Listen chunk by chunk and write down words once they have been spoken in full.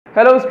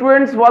Hello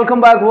students,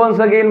 welcome back once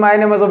again. My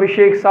name is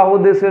Abhishek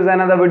Sahu. This is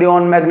another video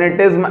on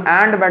magnetism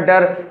and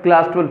matter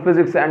class 12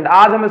 physics and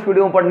आज हम इस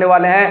video में पढ़ने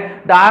वाले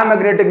हैं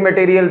diamagnetic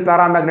material,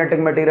 paramagnetic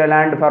material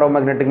and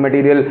ferromagnetic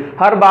material.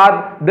 हर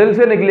बात दिल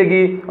से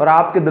निकलेगी और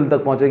आपके दिल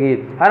तक पहुंचेगी,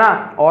 है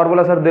ना। और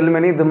बोला सर दिल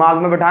में नहीं दिमाग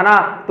में बैठाना,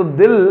 तो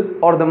दिल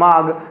और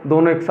दिमाग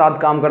दोनों एक साथ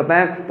काम करते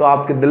हैं, तो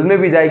आपके दिल में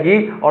भी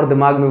जाएगी और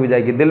दिमाग में भी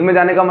जाएगी। दिल में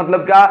जाने का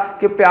मतलब क्या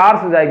कि प्यार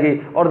से जाएगी,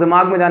 और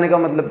दिमाग में जाने का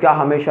मतलब क्या,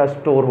 हमेशा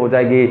स्टोर हो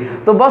जाएगी।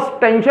 तो बस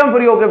टेंशन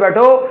फ्री होके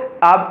बैठो,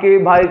 आपके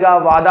भाई का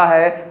वादा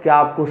है कि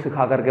आपको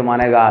सिखा करके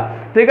मानेगा,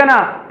 ठीक है ना।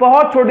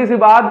 बहुत छोटी सी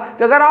बात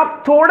कि अगर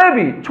आप थोड़े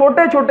भी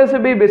छोटे से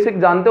भी बेसिक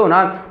जानते हो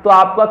ना, तो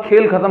आपका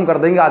खेल खत्म कर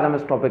देंगे आज हम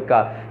इस टॉपिक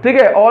का,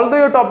 ठीक है। ऑल्दो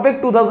ये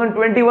टॉपिक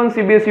 2021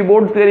 सीबीएसई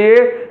बोर्ड के लिए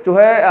जो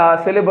है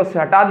सिलेबस से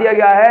हटा दिया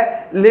गया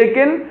है,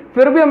 लेकिन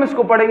फिर भी हम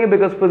इसको पढ़ेंगे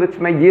बिकॉज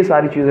फिजिक्स में ये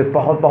सारी चीजें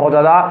बहुत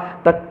ज्यादा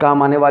तक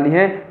काम आने वाली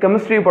हैं।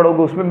 केमिस्ट्री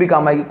पढ़ोगे उसमें भी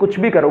काम आएगी, कुछ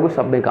भी करोगे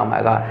सब में काम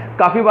आएगा।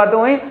 काफी बातें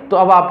हुई, तो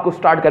अब आपको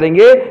स्टार्ट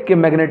करेंगे कि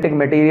मैग्नेटिक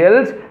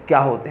मटेरियल्स क्या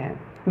होते हैं।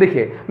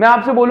 देखिए, मैं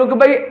आपसे बोलूं कि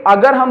भाई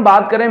अगर हम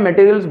बात करें,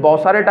 मटेरियल्स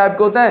बहुत सारे टाइप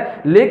के होते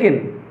हैं,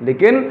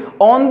 लेकिन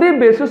on the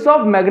basis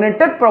of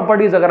magnetic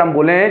properties अगर हम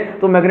बोलें,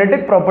 तो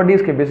मैग्नेटिक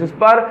प्रॉपर्टीज के बेसिस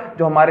पर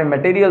जो हमारे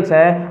मटेरियल्स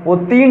हैं वो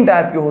तीन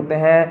टाइप के होते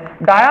हैं।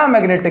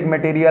 Diamagnetic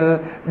material,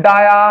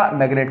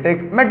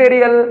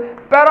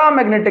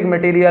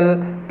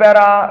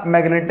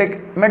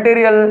 paramagnetic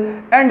material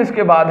and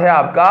इसके बाद है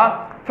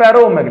आपका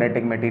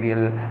फेरोमैग्नेटिक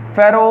मटेरियल,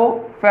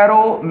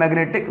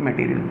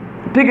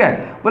 ठीक है।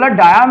 बोला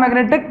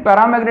डायामैग्नेटिक,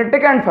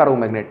 पैरामैग्नेटिक एंड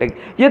फेरोमैग्नेटिक,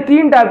 ये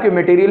तीन टाइप के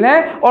मटेरियल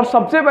हैं। और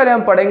सबसे पहले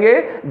हम पढ़ेंगे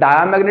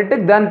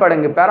डायामैग्नेटिक, देन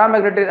पढ़ेंगे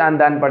पैरामैग्नेटिक एंड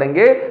देन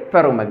पढ़ेंगे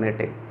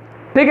फेरोमैग्नेटिक,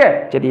 ठीक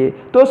है। चलिए,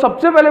 तो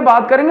सबसे पहले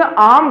बात करेंगे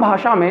आम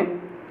भाषा में,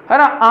 है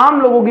ना,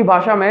 आम लोगों की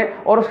भाषा में,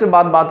 और उसके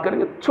बाद बात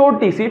करेंगे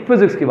छोटी सी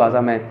फिजिक्स की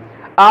भाषा में।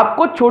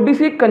 आपको छोटी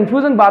सी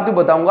कंफ्यूजिंग बात भी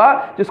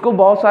बताऊंगा, जिसको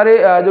बहुत सारे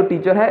जो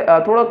टीचर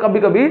हैं थोड़ा कभी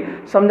कभी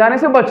समझाने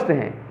से बचते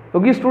हैं,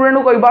 क्योंकि स्टूडेंट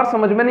को कई बार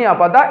समझ में नहीं आ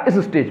पाता इस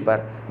स्टेज पर,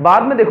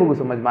 बाद में देखोगे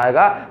समझ में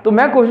आएगा। तो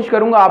मैं कोशिश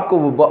करूंगा आपको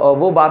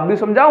वो बात भी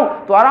समझाऊं,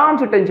 तो आराम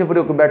से टेंशन फ्री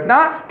होकर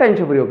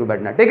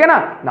बैठना, ठीक है ना।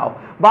 नाउ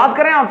बात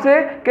करें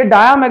आपसे कि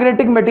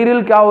डायामैग्नेटिक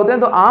मटेरियल क्या होते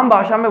हैं, तो आम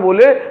भाषा में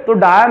बोले तो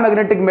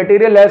डायामैग्नेटिक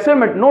मटेरियल ऐसे,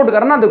 नोट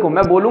करना, देखो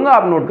मैं बोलूंगा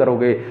आप नोट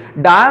करोगे।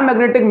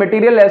 डायामैग्नेटिक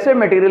मटेरियल ऐसे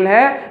मटेरियल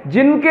हैं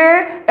जिनके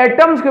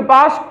एटम्स के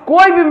पास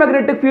कोई भी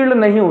मैग्नेटिक फील्ड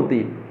नहीं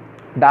होती।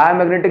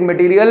 डायमैग्नेटिक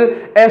मटेरियल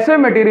ऐसे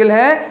मटेरियल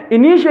हैं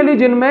इनिशियली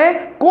जिनमें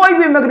कोई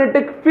भी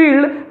मैग्नेटिक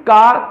फील्ड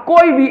का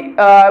कोई भी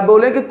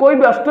बोले कि कोई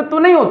भी अस्तित्व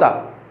नहीं होता,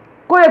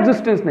 कोई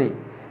एग्जिस्टेंस नहीं।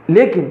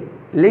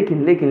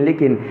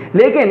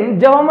 लेकिन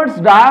जब हम इस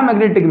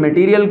डायमैग्नेटिक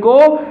मटेरियल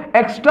को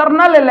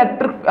एक्सटर्नल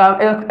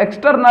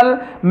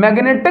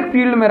मैग्नेटिक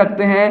फील्ड में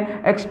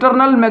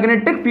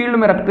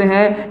रखते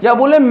हैं, या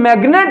बोले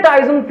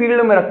मैग्नेटाइजिंग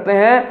फील्ड में रखते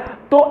हैं,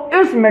 तो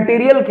इस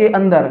मटेरियल के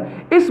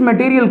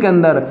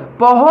अंदर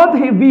बहुत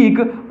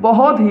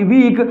ही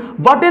week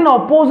but in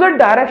opposite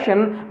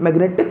direction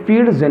magnetic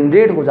field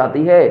generate हो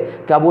जाती है।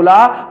 क्या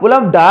बोला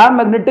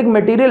डायमैग्नेटिक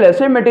मटेरियल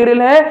ऐसे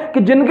मटेरियल हैं कि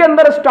जिनके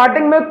अंदर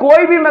स्टार्टिंग में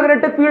कोई भी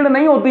मैग्नेटिक फील्ड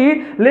नहीं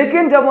होती,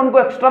 लेकिन जब उनको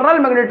एक्सटर्नल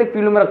मैग्नेटिक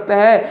फील्ड में रखते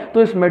हैं,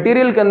 तो इस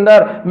मटेरियल के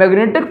अंदर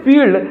magnetic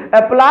field,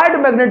 applied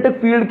magnetic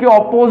field के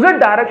ऑपोजिट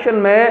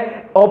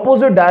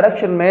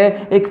डायरेक्शन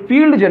में एक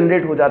फील्ड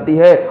जनरेट हो जाती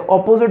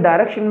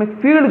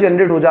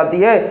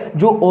है,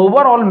 जो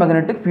ओवरऑल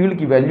मैग्नेटिक फील्ड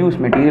की वैल्यू इस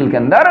मटेरियल के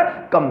अंदर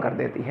कम कर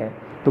देती है।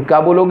 तो क्या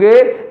बोलोगे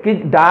कि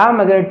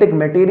डायमैग्नेटिक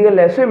मटेरियल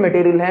ऐसे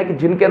मटेरियल हैं कि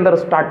जिनके अंदर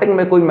स्टार्टिंग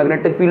में कोई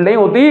मैग्नेटिक फील्ड नहीं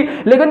होती,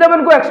 लेकिन जब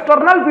इनको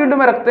एक्सटर्नल फील्ड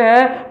में रखते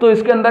हैं तो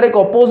इसके अंदर एक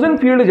ऑपोजिंग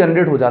फील्ड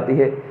जनरेट हो जाती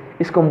है।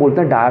 इसको हम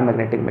बोलते हैं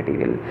डायमैग्नेटिक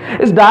मटेरियल।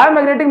 इस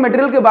डायमैग्नेटिक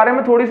मटेरियल के बारे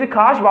में थोड़ी सी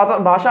खास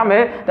भाषा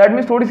में, दैट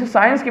मींस थोड़ी सी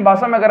साइंस की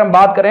भाषा में अगर हम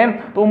बात करें,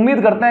 तो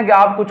उम्मीद करते हैं कि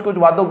आप कुछ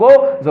बातों को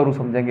जरूर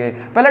समझेंगे।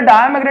 पहले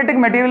डायमैग्नेटिक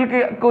मटेरियल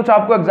के कुछ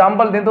आपको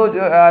एग्जांपल दें तो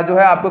जो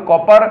है आपको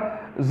कॉपर,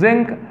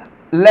 जिंक,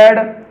 लेड,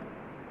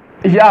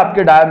 या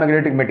आपके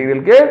डायमैग्नेटिक मटेरियल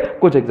के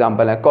कुछ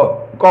एग्जांपल हैं।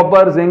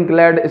 कॉपर, जिंक,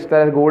 लेड, इस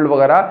तरह गोल्ड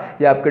वगैरह,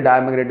 ये आपके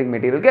डायमैग्नेटिक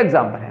मटेरियल के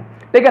एग्जांपल हैं,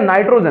 ठीक है।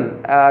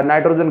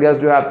 नाइट्रोजन गैस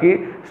जो है आपकी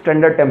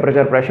स्टैंडर्ड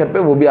टेम्परेचर प्रेशर पे,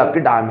 वो भी आपकी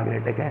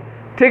डायमैग्नेटिक है,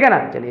 ठीक है ना।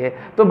 चलिए,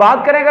 तो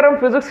बात करें अगर हम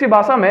फिजिक्स की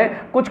भाषा में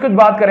कुछ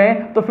बात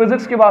करें, तो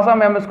फिजिक्स की भाषा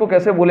में हम इसको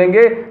कैसे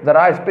बोलेंगे,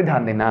 जरा इस पे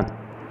ध्यान देना।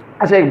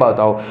 अच्छा, एक बात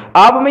बताओ,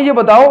 आप हमें ये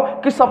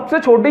बताओ कि सबसे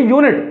छोटी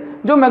यूनिट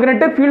जो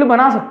मैग्नेटिक फील्ड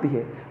बना सकती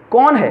है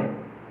कौन है?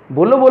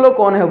 बोलो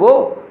कौन है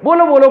वो,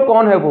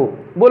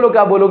 बोलो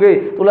क्या बोलोगे?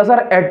 तो बोला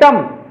सर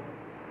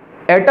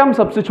एटम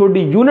सबसे छोटी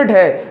यूनिट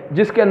है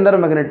जिसके अंदर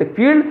मैग्नेटिक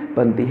फील्ड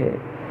बनती है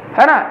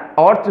ना।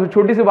 और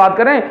छोटी सी बात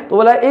करें तो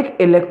बोला एक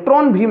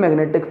इलेक्ट्रॉन भी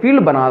मैग्नेटिक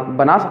फील्ड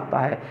बना सकता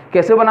है।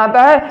 कैसे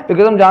बनाता है?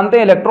 क्योंकि हम जानते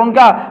हैं इलेक्ट्रॉन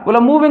क्या, बोला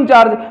मूविंग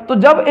चार्ज। तो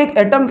जब एक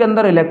एटम के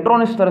अंदर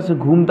इलेक्ट्रॉन इस तरह से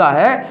घूमता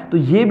है, तो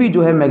ये भी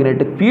जो है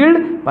मैग्नेटिक फील्ड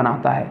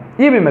बनाता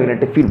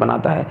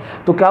है,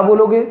 तो क्या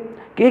बोलोगे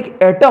कि एक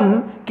एटम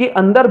के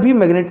अंदर भी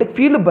मैग्नेटिक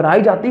फील्ड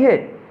बनाई जाती है।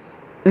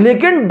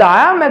 लेकिन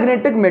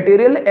डायामैग्नेटिक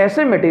मटेरियल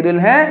ऐसे मटेरियल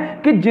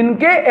हैं कि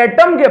जिनके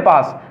एटम के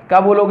पास, क्या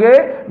बोलोगे,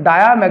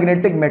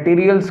 डायामैग्नेटिक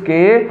मटेरियल्स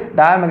के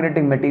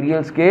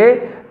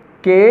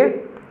के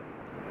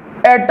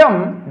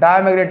एटम,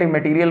 डायमैग्नेटिक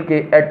मटेरियल के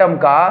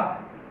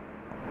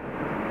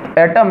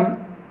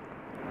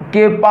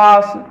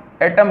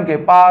एटम के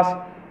पास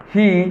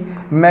ही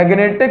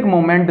मैग्नेटिक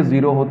मोमेंट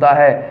जीरो होता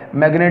है।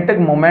 मैग्नेटिक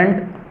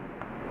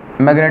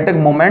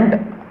मोमेंट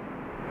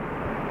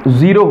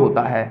जीरो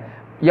होता है,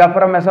 या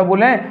फिर हम ऐसा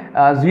बोलें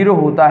जीरो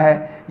होता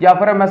है, या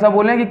फिर हम ऐसा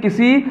बोलें कि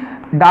किसी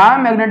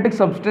डायमैग्नेटिक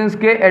सब्सटेंस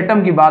के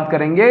एटम की बात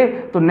करेंगे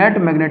तो नेट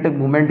मैग्नेटिक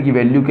मोमेंट की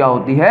वैल्यू क्या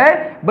होती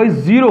है भाई,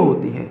 जीरो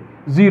होती है,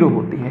 जीरो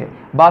होती है।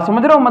 बात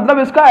समझ रहे हो, मतलब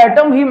इसका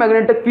एटम ही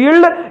मैग्नेटिक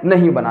फील्ड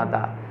नहीं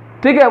बनाता।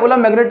 ठीक है, बोला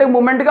मैग्नेटिक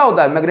मूवमेंट क्या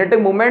होता है, मैग्नेटिक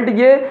मूवमेंट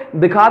ये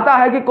दिखाता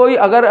है कि कोई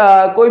अगर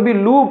कोई भी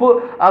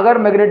लूप अगर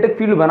मैग्नेटिक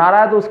फील्ड बना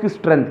रहा है तो उसकी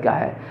स्ट्रेंथ क्या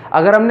है।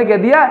 अगर हमने कह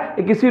दिया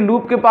कि किसी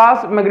लूप के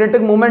पास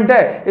मैग्नेटिक मूवमेंट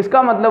है,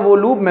 इसका मतलब वो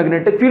लूप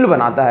मैग्नेटिक फील्ड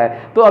बनाता है।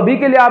 तो अभी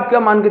के लिए आप क्या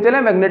मान के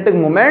चले, मैग्नेटिक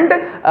मूवमेंट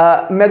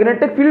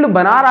मैग्नेटिक फील्ड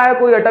बना रहा है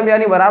कोई एटम,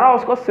 यानी बना रहा है,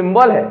 उसका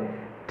सिंबल है।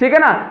 ठीक है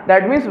ना,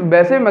 दैट मीन्स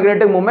वैसे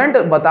मैग्नेटिक मूवमेंट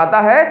बताता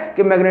है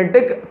कि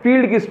मैग्नेटिक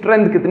फील्ड की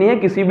स्ट्रेंथ कितनी है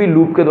किसी भी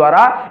लूप के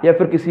द्वारा या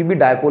फिर किसी भी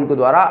डायपोल के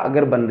द्वारा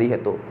अगर बन रही है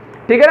तो।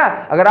 ठीक है ना,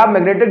 अगर आप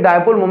मैग्नेटिक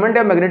डायपोल मोमेंट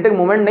या मैग्नेटिक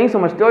मोमेंट नहीं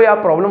समझते हो या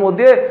प्रॉब्लम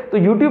होती है तो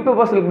यूट्यूब पे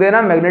बस लिख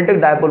देना मैग्नेटिक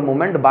डायपोल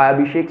मोमेंट बाय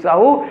अभिषेक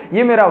साहू।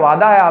 ये मेरा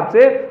वादा है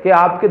आपसे कि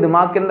आपके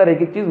दिमाग के अंदर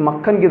एक एक चीज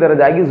मक्खन की तरह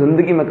जाएगी,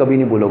 जिंदगी में कभी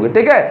नहीं भूलोगे।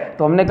 ठीक है,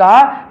 तो हमने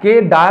कहा कि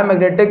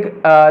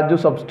डायमैग्नेटिक जो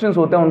सब्सटेंस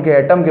होते हैं उनके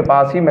एटम के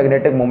पास ही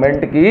मैग्नेटिक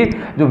मोमेंट की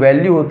जो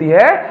वैल्यू होती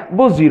है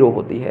वो जीरो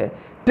होती है।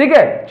 ठीक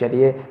है,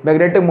 चलिए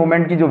मैग्नेटिक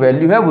मोमेंट की जो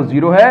वैल्यू है वो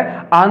जीरो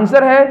है।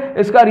 आंसर है,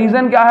 इसका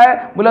रीजन क्या है,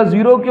 बोला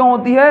जीरो क्यों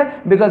होती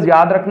है, बिकॉज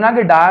याद रखना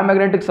कि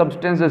डायमैग्नेटिक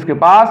सब्सटेंसेस के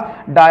पास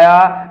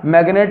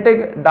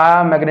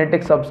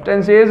डायमैग्नेटिक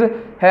सब्सटेंसेस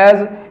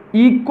हैज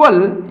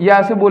इक्वल, या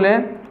ऐसे बोले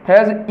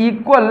हैज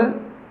इक्वल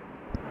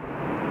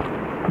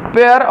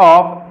पेयर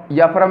ऑफ,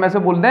 या फिर हम ऐसे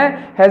बोलते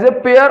हैं has a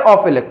pair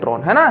of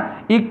electron, है ना,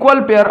 इक्वल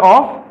पेयर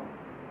ऑफ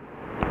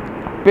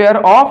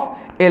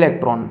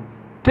इलेक्ट्रॉन।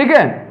 ठीक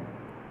है,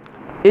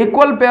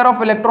 इक्वल पेयर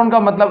ऑफ इलेक्ट्रॉन का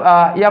मतलब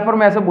या फिर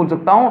मैं ऐसे बोल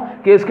सकता हूं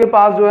कि इसके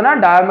पास जो है ना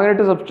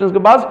डायमैग्नेटिक सब्सटेंस के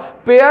पास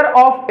पेयर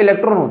ऑफ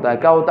इलेक्ट्रॉन होता है।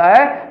 क्या होता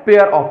है,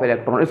 पेयर ऑफ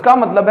इलेक्ट्रॉन। इसका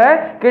मतलब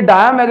है कि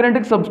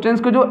डायमैग्नेटिक सब्सटेंस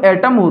के जो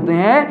एटम होते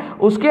हैं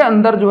उसके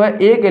अंदर जो है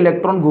एक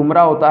इलेक्ट्रॉन घूम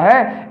रहा होता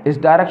है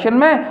इस डायरेक्शन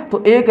में,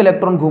 तो एक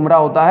इलेक्ट्रॉन घूम रहा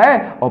होता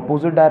है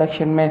ऑपोजिट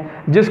डायरेक्शन में,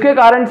 जिसके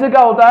कारण से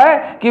क्या होता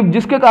है कि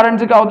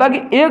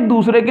एक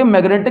दूसरे के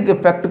मैग्नेटिक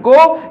इफेक्ट को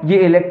ये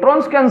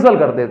इलेक्ट्रॉन्स कैंसिल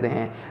कर देते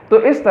हैं। तो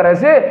इस तरह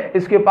से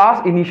इसके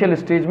पास इनिशियल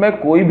स्टेज में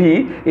कोई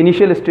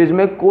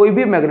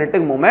भी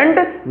मैग्नेटिक मोमेंट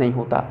नहीं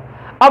होता।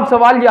 अब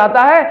सवाल ये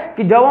आता है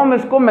कि जब हम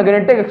इसको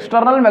मैग्नेटिक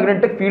एक्सटर्नल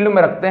मैग्नेटिक फील्ड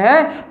में रखते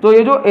हैं तो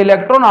ये जो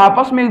इलेक्ट्रॉन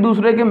आपस में एक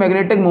दूसरे के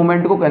मैग्नेटिक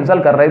मोमेंट को कैंसिल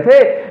कर रहे थे,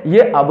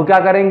 ये अब क्या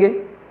करेंगे,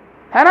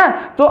 है ना।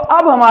 तो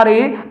अब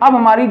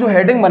हमारी जो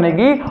हेडिंग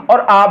बनेगी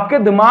और आपके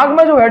दिमाग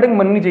में जो हेडिंग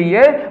बननी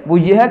चाहिए वो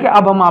ये है कि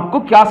अब हम आपको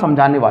क्या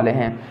समझाने वाले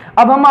हैं।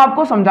 अब हम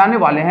आपको समझाने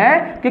वाले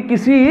हैं कि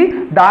किसी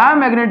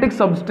डायमैग्नेटिक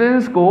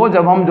सब्सटेंस को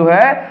जब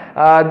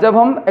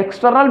हम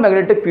एक्सटर्नल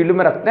मैग्नेटिक फील्ड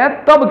में रखते हैं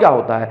तब क्या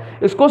होता है।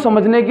 इसको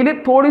समझने के लिए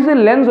थोड़ी सी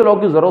लेंस लॉ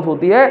की जरूरत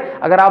होती है।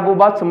 अगर आप वो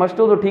बात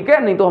समझते हो तो ठीक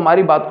है, नहीं तो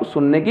हमारी बात को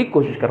सुनने की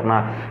कोशिश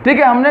करना। ठीक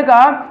है, हमने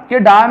कहा कि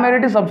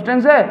डायमैग्नेटिक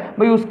सब्सटेंस है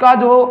भाई, उसका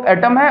जो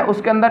एटम है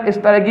उसके अंदर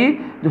इस तरह की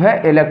जो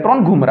है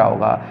इलेक्ट्रॉन घूम रहा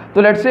होगा।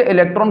 तो लेट्स से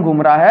इलेक्ट्रॉन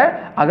घूम रहा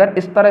है अगर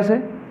इस तरह से,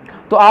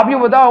 तो आप ये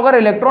बताओ अगर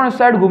इलेक्ट्रॉन इस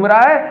साइड घूम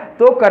रहा है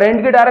तो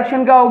करंट की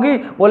डायरेक्शन क्या होगी,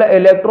 बोला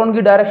इलेक्ट्रॉन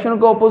की डायरेक्शन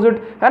के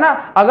ऑपोजिट, है ना।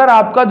 अगर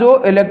आपका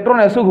जो इलेक्ट्रॉन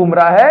ऐसे घूम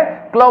रहा है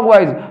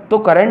क्लॉकवाइज तो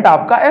करंट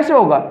आपका ऐसे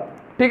होगा,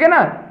 ठीक है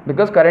ना,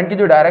 बिकॉज करंट की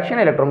जो डायरेक्शन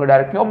है इलेक्ट्रॉन की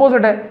डायरेक्शन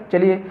ऑपोजिट है।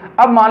 चलिए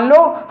अब मान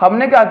लो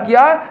हमने क्या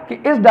किया कि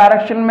इस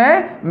डायरेक्शन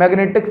में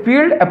मैग्नेटिक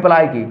फील्ड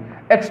अप्लाई की,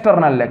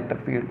 एक्सटर्नल इलेक्ट्रिक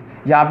फील्ड,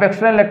 यहां पे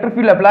एक्सटर्नल इलेक्ट्रिक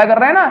फील्ड अप्लाई कर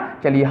रहे हैं ना।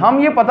 चलिए हम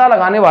ये पता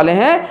लगाने वाले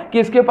हैं कि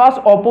इसके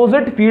पास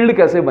ऑपोजिट फील्ड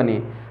कैसे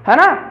बनी, है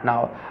ना।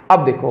 नाउ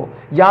अब देखो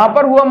यहां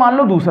पर हुआ मान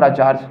लो दूसरा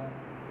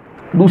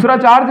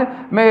चार्ज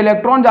में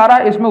इलेक्ट्रॉन जा रहा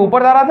है, इसमें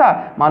ऊपर जा रहा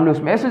था, मान लो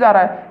इसमें ऐसे जा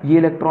रहा है ये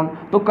इलेक्ट्रॉन,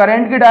 तो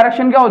करंट की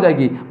डायरेक्शन क्या हो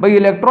जाएगी भाई,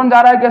 इलेक्ट्रॉन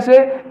जा रहा है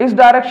कैसे, इस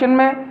डायरेक्शन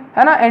में,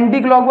 है ना, एंटी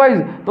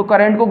क्लॉकवाइज, तो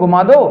करंट को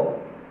घुमा दो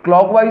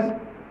क्लॉकवाइज।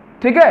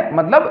 ठीक है,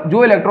 मतलब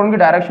जो इलेक्ट्रॉन की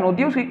डायरेक्शन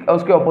होती है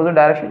उसके ऑपोजिट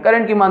डायरेक्शन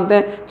करंट की मानते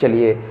हैं।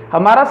 चलिए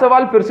हमारा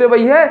सवाल फिर से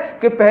वही है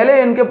कि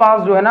पहले इनके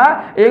पास जो है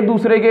ना एक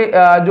दूसरे के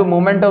जो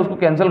मूवमेंट है उसको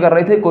कैंसिल कर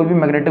रहे थे, कोई भी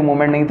मैग्नेटिक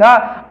मूवमेंट नहीं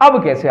था।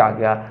 अब कैसे आ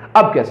गया,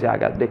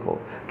 देखो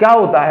क्या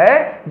होता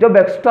है जब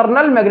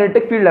एक्सटर्नल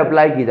मैग्नेटिक फील्ड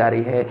अप्लाई की जा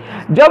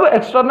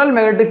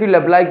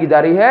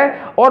रही है,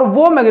 और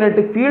वो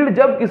मैग्नेटिक फील्ड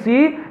जब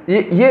किसी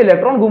ये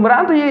इलेक्ट्रॉन घूम रहा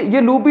है तो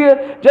ये लूप ही है,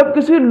 जब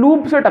किसी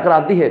लूप से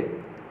टकराती है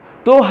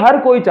तो हर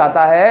कोई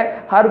चाहता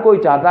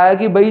है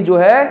कि भाई जो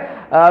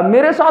है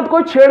मेरे साथ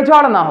कोई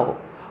छेड़छाड़ ना हो,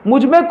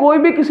 मुझ में कोई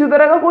भी किसी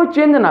तरह का कोई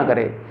चेंज ना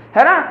करे,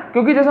 है ना।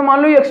 क्योंकि जैसे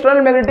मान लो ये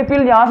एक्सटर्नल मैग्नेटिक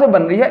फील्ड यहां से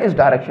बन रही है इस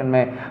डायरेक्शन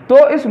में,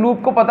 तो इस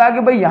लूप को पता है कि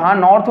भाई यहां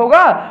नॉर्थ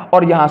होगा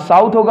और यहां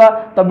साउथ होगा,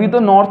 तभी तो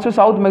नॉर्थ से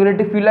साउथ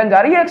मैग्नेटिक फील्ड लाइन जा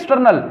रही है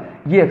एक्सटर्नल,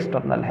 ये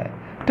एक्सटर्नल है।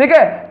 ठीक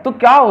है, तो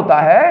क्या होता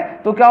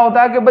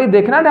है कि भाई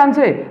देखना ध्यान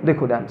से,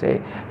 देखो ध्यान से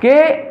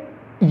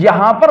कि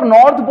यहां पर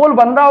नॉर्थ पोल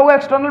बन रहा होगा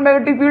एक्सटर्नल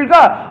मैग्नेटिक फील्ड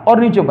का और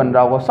नीचे बन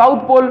रहा होगा साउथ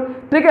पोल,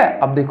 ठीक है।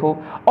 अब देखो,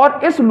 और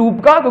इस लूप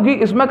का, क्योंकि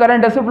इसमें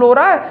करंट ऐसे फ्लो हो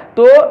रहा है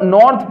तो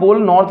नॉर्थ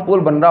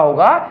पोल बन रहा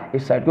होगा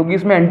इस साइड, क्योंकि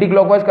इसमें एंटी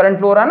क्लॉकवाइज करंट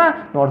फ्लो हो रहा है ना,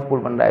 नॉर्थ पोल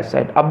बन रहा है इस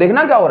साइड। अब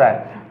देखना क्या हो रहा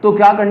है, तो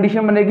क्या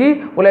कंडीशन बनेगी,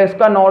 बोले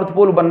इसका नॉर्थ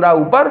पोल बन रहा है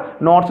ऊपर,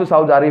 नॉर्थ से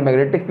साउथ जा रही है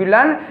मैग्नेटिक फील्ड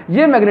लाइन,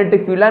 ये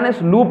मैग्नेटिक फील्ड लाइन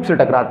इस लूप से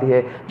टकराती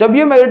है। जब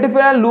ये मैग्नेटिक फील्ड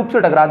लाइन लूप से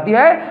टकराती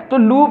है तो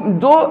लूप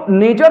जो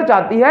नेचर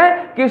चाहती है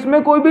कि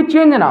इसमें कोई भी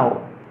चेंज ना हो,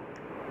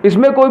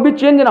 इसमें कोई भी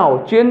चेंज ना हो।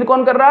 चेंज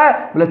कौन कर रहा है,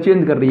 मतलब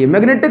चेंज कर रही है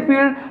मैग्नेटिक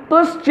फील्ड। तो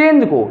इस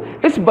चेंज को,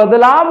 इस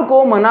बदलाव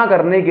को मना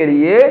करने के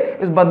लिए,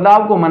 इस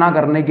बदलाव को मना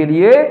करने के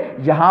लिए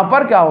यहां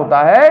पर क्या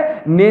होता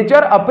है,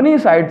 नेचर अपनी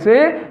साइड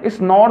से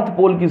इस नॉर्थ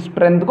पोल की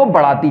स्ट्रेंथ को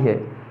बढ़ाती है।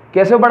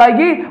 कैसे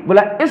बढ़ाएगी,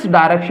 बोला इस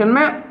डायरेक्शन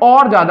में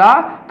और ज्यादा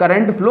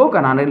करंट फ्लो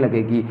कराने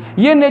लगेगी।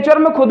 ये नेचर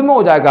में खुद में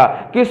हो जाएगा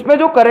कि इसमें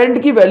जो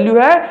करंट की वैल्यू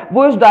है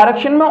वो इस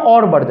डायरेक्शन में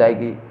और बढ़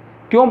जाएगी।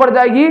 क्यों बढ़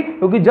जाएगी,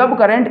 क्योंकि जब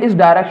करंट इस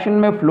डायरेक्शन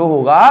में फ्लो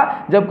होगा,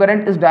 जब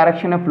करंट इस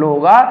डायरेक्शन में फ्लो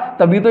होगा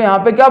तभी तो यहां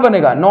पे क्या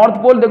बनेगा, नॉर्थ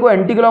पोल। देखो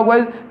एंटी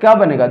क्लॉकवाइज क्या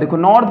बनेगा, देखो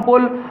नॉर्थ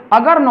पोल,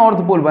 अगर नॉर्थ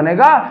पोल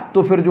बनेगा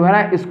तो फिर जो है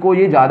ना इसको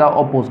ये ज्यादा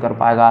अपोज कर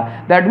पाएगा।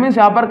 दैट मीन्स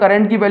यहां पर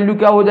करंट की वैल्यू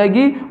क्या हो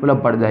जाएगी,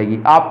 मतलब बढ़ जाएगी।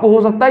 आपको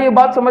हो सकता है ये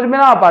बात समझ में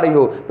ना आ पा रही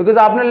हो बिकॉज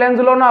आपने लेंस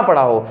लॉ ना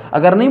पढ़ा हो,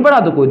 अगर नहीं पढ़ा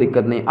तो कोई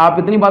दिक्कत नहीं, आप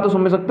इतनी बात तो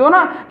समझ सकते हो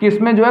ना कि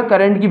इसमें जो है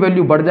करंट की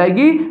वैल्यू बढ़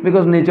जाएगी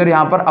बिकॉज नेचर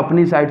यहां पर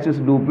अपनी साइड से इस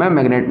लूप में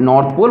मैग्नेट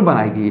नॉर्थ पोल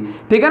बनाएगी,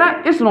 ठीक है ना,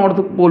 इस नॉर्थ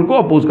पोल को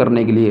अपोज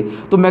करने के लिए।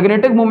 तो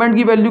मैग्नेटिक मोमेंट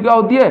की वैल्यू क्या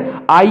होती है,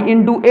 I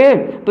इंटू ए।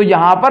 तो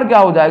यहां पर क्या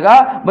हो जाएगा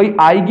भाई,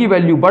 I की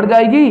वैल्यू बढ़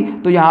जाएगी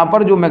तो यहां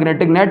पर जो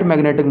नेट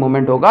मैग्नेटिक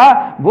मोमेंट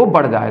होगा वो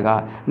बढ़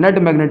जाएगा, नेट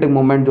मैग्नेटिक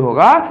मोमेंट जो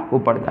होगा वो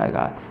बढ़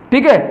जाएगा,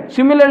 ठीक है।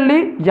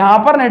 सिमिलरली यहां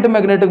पर नेट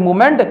मैग्नेटिक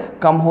मोमेंट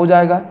कम हो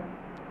जाएगा,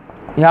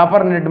 यहां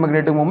पर नेट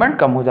मैग्नेटिक मोमेंट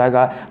कम हो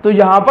जाएगा। तो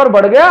यहां पर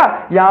बढ़ गया,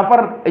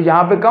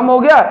 यहां पे कम हो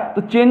गया,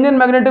 तो चेंज इन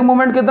मैग्नेटिक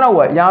मोमेंट कितना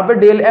हुआ, यहां पे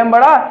डेल एम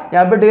बढ़ा,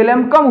 यहां पे डेल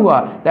एम कम हुआ।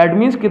 दैट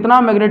मींस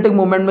कितना मैग्नेटिक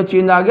मोमेंट में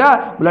चेंज आ गया,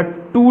 बोला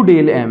 2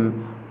 डेल एम,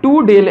 2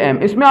 डेल एम।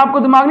 इसमें आपको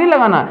दिमाग नहीं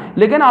लगाना,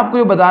 लेकिन आपको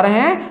ये बता रहे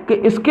हैं कि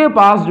इसके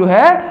पास जो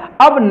है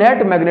अब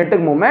नेट मैग्नेटिक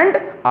मोमेंट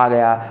आ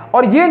गया।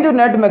 और ये जो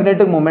नेट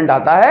मैग्नेटिक मोमेंट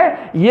आता है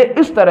ये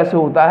इस तरह से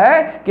होता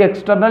है कि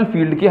एक्सटर्नल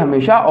फील्ड की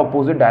हमेशा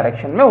ऑपोजिट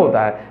डायरेक्शन में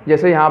होता है।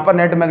 जैसे यहां पर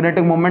नेट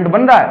मैग्नेटिक मोमेंट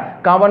बन रहा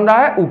है, कहां बन रहा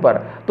है,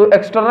 ऊपर, तो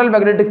एक्सटर्नल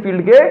मैग्नेटिक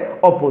फील्ड के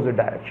ऑपोजिट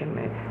डायरेक्शन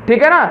में,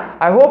 ठीक है ना।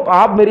 आई होप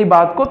आप मेरी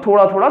बात को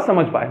थोड़ा थोड़ा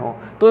समझ पाए हो।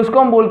 तो इसको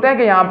हम बोलते हैं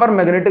कि यहां पर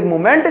मैग्नेटिक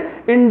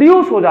मोमेंट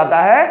इंड्यूस हो जाता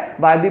है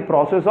by the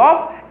process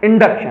of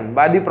induction,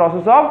 by the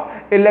process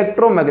of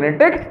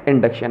electromagnetic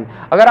induction.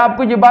 अगर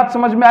आपको ये बात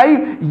समझ में आई,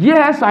 ये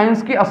है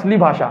साइंस की असली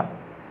भाषा,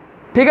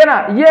 ठीक है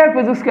ना, ये है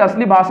फिजिक्स की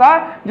असली भाषा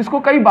जिसको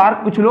कई बार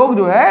कुछ लोग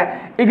जो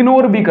है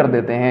इग्नोर भी कर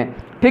देते हैं,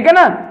 ठीक है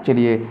ना।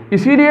 चलिए,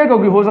 इसीलिए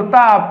क्योंकि हो सकता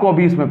है आपको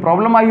अभी इसमें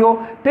प्रॉब्लम आई हो,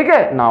 ठीक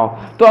है नाउ।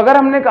 तो अगर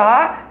हमने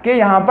कहा कि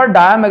यहां पर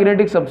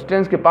डायमैग्नेटिक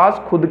सब्सटेंस के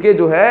पास खुद के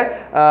जो है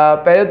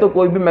पहले तो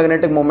कोई भी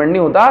मैग्नेटिक मोमेंट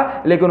नहीं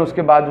होता, लेकिन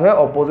उसके बाद जो है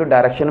ऑपोजिट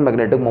डायरेक्शन में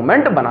मैग्नेटिक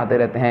मोमेंट बनाते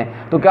रहते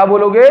हैं। तो क्या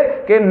बोलोगे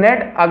कि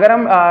नेट, अगर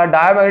हम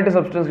डायमैग्नेटिक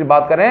सब्सटेंस की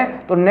बात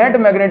करें तो नेट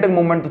मैग्नेटिक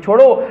मोमेंट तो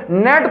छोड़ो,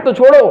 नेट तो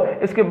छोड़ो,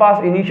 इसके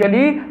पास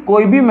इनिशियली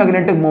कोई भी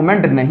मैग्नेटिक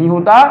मोमेंट नहीं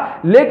होता,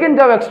 लेकिन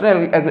जब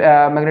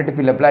एक्सटर्नल मैग्नेटिक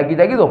फील्ड अप्लाई की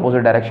जाएगी तो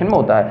ऑपोजिट डायरेक्शन में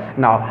होता है।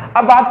 नाउ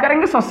अब बात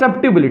करेंगे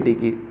ससेप्टिबिलिटी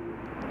की,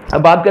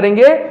 अब बात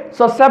करेंगे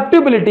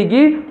ससेप्टिबिलिटी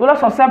की। तो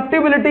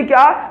ससेप्टिबिलिटी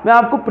क्या, मैं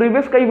आपको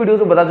प्रीवियस कई वीडियो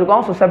में बता चुका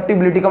हूं।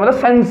 ससेप्टिबिलिटी का मतलब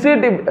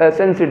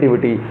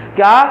सेंसिटिविटी,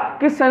 क्या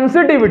कि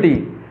सेंसिटिविटी,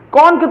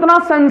 कौन कितना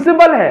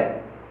सेंसिबल है,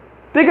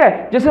 ठीक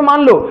है। जैसे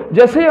मान लो,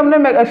 जैसे ही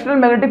हमने एक्सटर्नल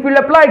मैग्नेटिक फील्ड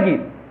अप्लाई की,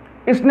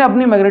 इसने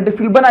अपनी मैग्नेटिक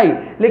फील्ड बनाई,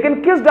 लेकिन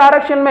किस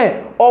डायरेक्शन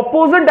में,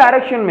 ऑपोजिट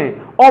डायरेक्शन में,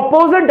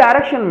 ऑपोजिट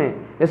डायरेक्शन में।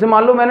 जैसे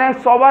मान लो मैंने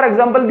 100 बार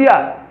एग्जांपल दिया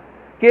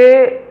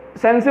कि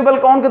सेंसिबल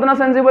कौन कितना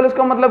सेंसिबल,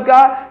 इसका मतलब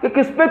क्या कि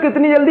किस पे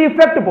कितनी जल्दी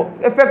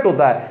इफेक्ट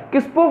होता है,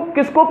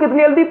 किसको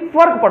कितनी जल्दी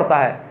फर्क पड़ता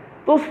है।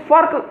 तो उस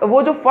फर्क,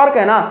 वो जो फर्क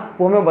है ना,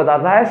 वो हमें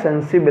बताता है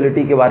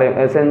सेंसिबिलिटी के बारे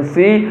में,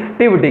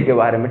 सेंसिटिविटी के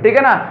बारे में, ठीक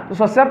है ना। तो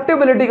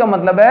ससेप्टिबिलिटी का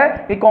मतलब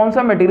है कि कौन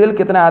सा मटेरियल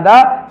कितना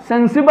ज्यादा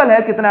सेंसिबल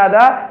है, कितना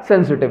ज्यादा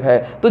सेंसिटिव है।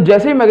 तो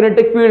जैसे ही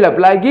मैग्नेटिक फील्ड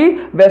अप्लाई की,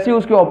 वैसे ही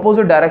उसके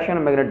ऑपोजिट डायरेक्शन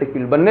में मैग्नेटिक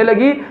फील्ड बनने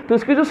लगी। तो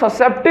इसकी जो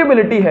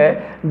ससेप्टिबिलिटी है,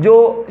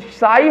 जो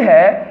साई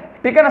है,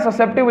 ठीक है ना,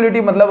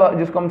 ससेप्टिबिलिटी मतलब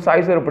जिसको हम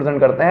साई से रिप्रेजेंट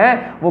करते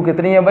हैं, वो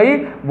कितनी है भाई,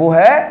 वो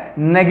है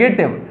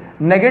नेगेटिव।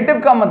 नेगेटिव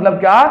का मतलब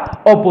क्या,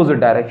 ऑपोजिट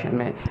डायरेक्शन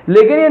में।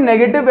 लेकिन ये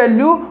नेगेटिव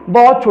वैल्यू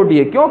बहुत छोटी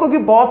है, क्यों, क्योंकि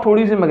बहुत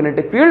थोड़ी सी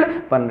मैग्नेटिक फील्ड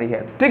बन रही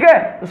है, ठीक है।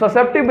 तो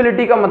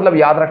ससेप्टिबिलिटी का मतलब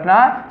याद रखना,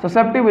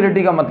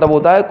 ससेप्टिबिलिटी का मतलब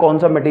होता है कौन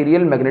सा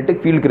मटेरियल मैग्नेटिक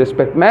फील्ड के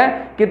रिस्पेक्ट में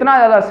कितना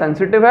ज्यादा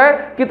सेंसिटिव है,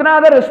 कितना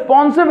ज्यादा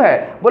रिस्पॉन्सिव है।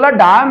 बोला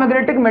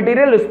डायमैग्नेटिक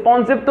मटेरियल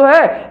रिस्पॉन्सिव तो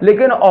है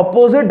लेकिन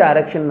ऑपोजिट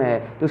डायरेक्शन में है,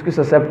 तो इसकी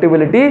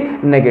ससेप्टिबिलिटी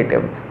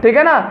नेगेटिव, ठीक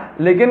है ना।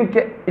 लेकिन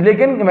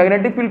लेकिन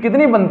मैग्नेटिक फील्ड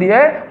कितनी बनती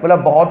है, बोला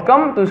बहुत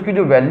कम, तो इसकी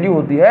जो वैल्यू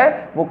होती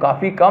है वो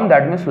काफी कम,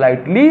 दैट मीन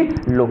स्लाइटली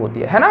लो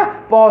होती है ना,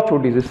 बहुत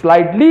छोटी सी,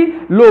 slightly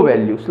low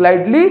value,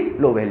 slightly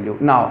low value.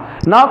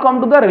 Now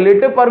come to the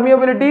relative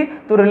permeability.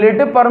 तो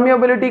रिलेटिव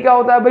परमिएबिलिटी क्या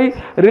होता है भाई,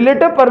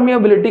 रिलेटिव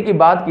परमिएबिलिटी की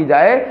बात की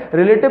जाए,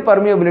 रिलेटिव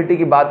परमिएबिलिटी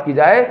की बात की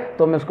जाए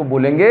तो हम इसको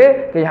बोलेंगे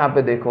कि यहां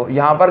पे देखो,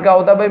 यहां पर क्या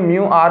होता है भाई,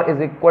 mu R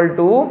is equal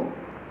to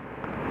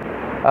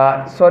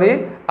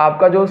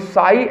आपका जो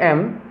Sai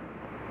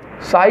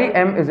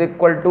M is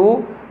equal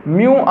to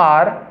mu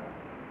R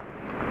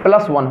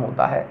plus 1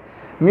 होता है,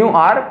 म्यू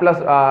आर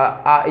प्लस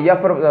या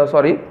फिर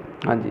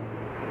हाँ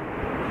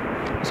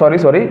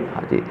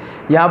जी,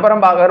 यहां पर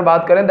हम अगर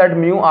बात करें that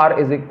mu R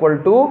is equal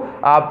to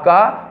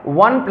आपका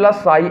 1 प्लस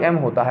साई एम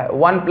होता है,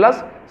 1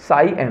 प्लस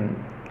साई एम,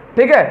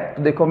 ठीक है।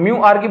 तो देखो म्यू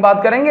आर की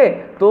बात करेंगे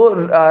तो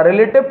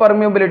रिलेटिव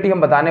परमिएबिलिटी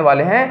हम बताने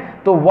वाले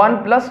हैं, तो 1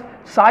 प्लस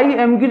साई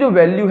एम की जो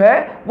वैल्यू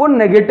है वो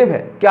नेगेटिव है,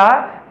 क्या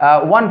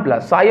 1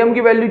 प्लस साई एम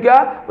की वैल्यू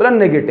क्या बोला,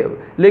 नेगेटिव,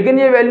 लेकिन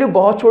ये वैल्यू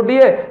बहुत छोटी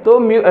है, तो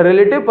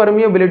रिलेटिव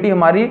परमिएबिलिटी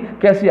हमारी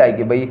कैसी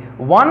आएगी भाई,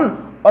 1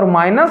 और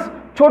माइनस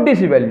छोटी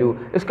सी वैल्यू,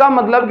 इसका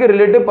मतलब कि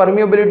रिलेटिव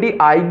परमिएबिलिटी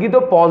आएगी तो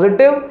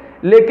पॉजिटिव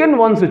लेकिन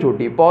 1 से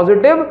छोटी,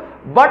 positive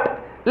but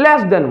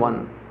less than 1,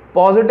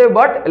 positive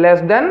but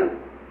less than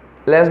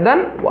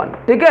 1,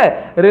 ठीक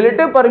है।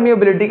 रिलेटिव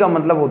परमिएबिलिटी का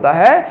मतलब होता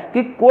है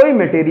कि कोई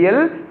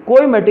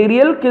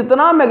मटेरियल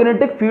कितना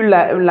मैग्नेटिक फील्ड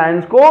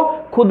लाइंस को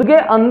खुद के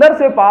अंदर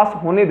से पास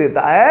होने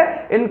देता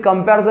है in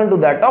comparison to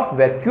that of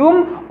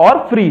vacuum और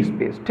फ्री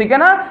स्पेस, ठीक है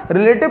ना।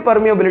 रिलेटिव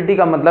परमिएबिलिटी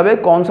का मतलब है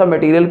कौन सा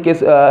मटेरियल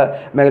किस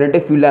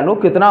मैग्नेटिक फील्ड लाइन को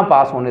कितना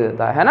पास होने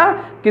देता है ना,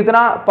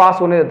 कितना पास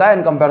होने देता है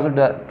in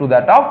comparison to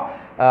that of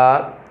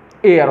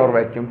air और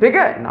वैक्यूम, ठीक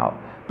है। नाउ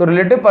तो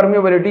रिलेटिव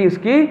परमिएबिलिटी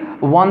इसकी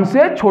 1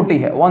 से छोटी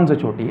है, 1 से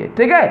छोटी है,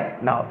 ठीक है।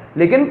 नाउ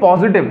लेकिन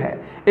पॉजिटिव है।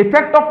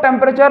 इफेक्ट ऑफ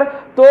टेम्परेचर,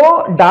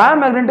 तो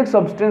डायमैग्नेटिक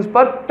सब्सटेंस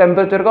पर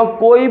टेम्परेचर का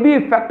कोई भी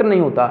इफेक्ट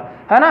नहीं होता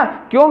है ना,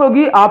 क्यों,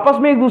 क्योंकि आपस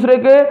में एक दूसरे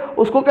के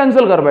उसको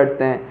कैंसिल कर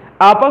बैठते हैं,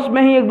 आपस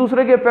में ही एक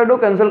दूसरे के इफेक्ट को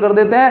कैंसिल कर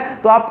देते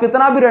हैं। तो आप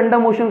कितना भी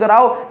रैंडम मोशन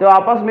कराओ, जब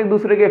आपस में एक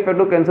दूसरे के इफेक्ट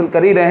को कैंसिल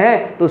कर ही रहे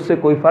हैं तो उससे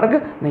कोई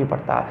फर्क नहीं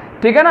पड़ता,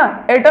 ठीक है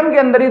ना। एटम के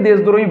अंदर ही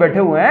देशद्रोही बैठे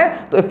हुए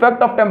हैं, तो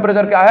इफेक्ट ऑफ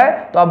टेम्परेचर क्या है,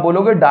 तो आप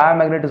बोलोगे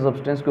डायमैग्नेटिक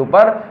सब्सटेंस के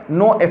ऊपर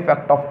no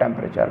effect of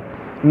temperature,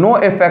 no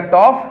effect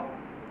of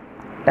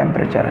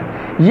temperature है,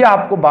 ये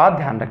आपको बात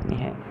ध्यान रखनी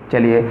है।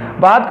 चलिए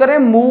बात करें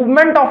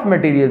मूवमेंट ऑफ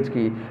मटेरियल्स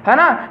की, है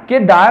ना, कि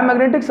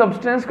डायमैग्नेटिक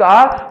सब्सटेंस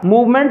का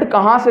मूवमेंट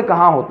कहां से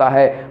कहां होता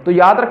है। तो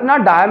याद रखना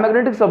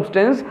डायमैग्नेटिक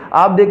सब्सटेंस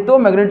आप देखते हो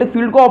मैग्नेटिक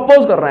फील्ड को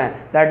अपोज कर रहे हैं,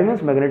 दैट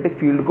मींस मैग्नेटिक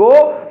फील्ड को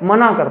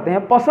मना करते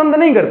हैं, पसंद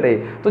नहीं करते।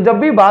 तो जब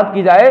भी बात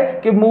की जाए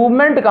कि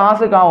मूवमेंट कहां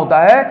से कहां होता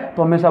है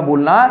तो हमेशा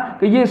बोलना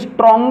कि ये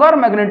स्ट्रॉन्गर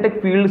मैग्नेटिक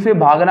फील्ड से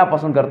भागना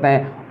पसंद करते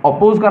हैं,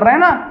 अपोज कर रहे हैं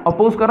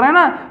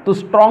ना, तो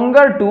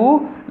स्ट्रॉन्गर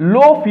टू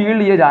लो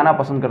फील्ड ये जाना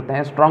पसंद करते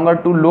हैं, stronger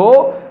to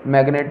low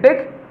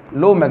magnetic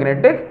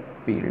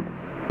field,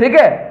 ठीक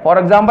है। फॉर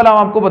एग्जांपल हम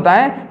आपको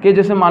बताएं कि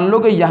जैसे मान लो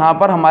कि यहां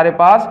पर हमारे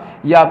पास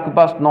ये आपके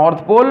पास नॉर्थ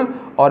पोल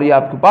और ये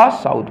आपके पास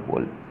साउथ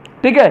पोल,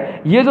 ठीक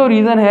है। ये जो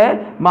रीजन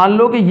है, मान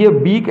लो कि ये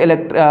वीक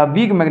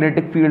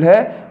मैग्नेटिक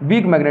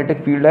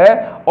फील्ड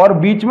है और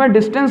बीच में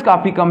डिस्टेंस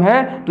काफी कम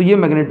है, तो ये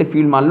मैग्नेटिक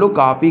फील्ड मान लो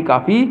काफी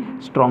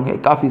स्ट्रांग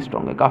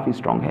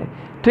है,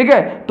 ठीक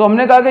है। तो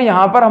हमने कहा कि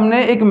यहां पर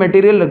हमने एक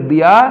मटेरियल रख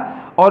दिया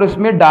और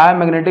इसमें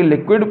डायमैग्नेटिक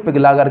लिक्विड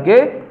पिघला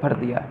करके भर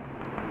दिया,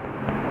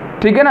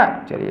 ठीक है ना।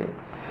 चलिए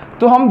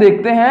तो हम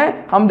देखते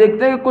हैं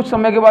कि कुछ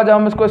समय के बाद जब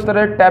हम इसको इस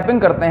तरह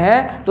टैपिंग करते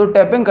हैं, तो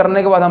टैपिंग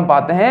करने के बाद हम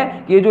पाते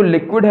हैं कि ये जो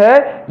लिक्विड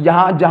है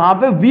यहाँ जहाँ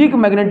पे वीक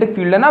मैग्नेटिक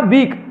फील्ड है ना,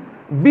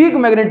 वीक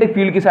मैग्नेटिक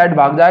फील्ड की साइड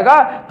भाग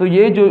जाएगा, तो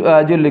ये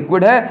जो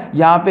लिक्विड है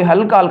यहाँ पे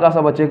हल्का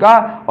सा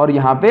बचेगा और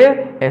यहाँ पे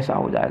ऐसा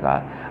हो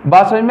जाएगा।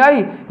 बात समझ में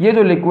आई, ये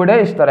जो लिक्विड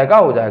है इस तरह का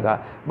हो जाएगा।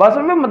 बात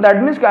समझ में, दैट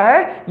मींस क्या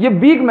है, ये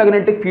वीक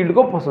मैग्नेटिक फील्ड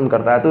को पसंद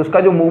करता है, तो इसका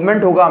जो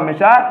मूवमेंट होगा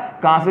हमेशा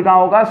कहां से कहां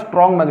होगा,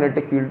 strong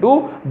magnetic field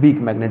two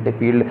weak magnetic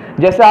field.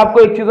 जैसे आपको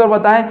एक चीज और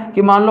बताएं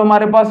कि मान लो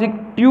हमारे पास एक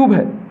ट्यूब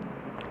है,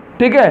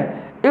 ठीक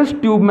है,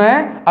 इस ट्यूब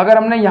में अगर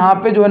हमने यहाँ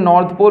पे जो है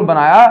नॉर्थ पोल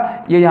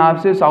बनाया, ये यहाँ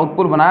से साउथ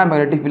पोल बनाया,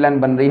 मैग्नेटिक फील्ड लाइन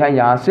बन रही है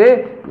यहाँ से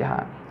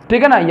यहाँ,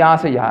 ठीक है ना, यहाँ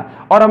से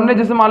यहाँ, और हमने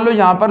जैसे मान लो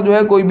यहाँ पर जो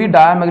है कोई भी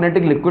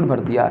डायमैग्नेटिक लिक्विड भर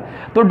दिया,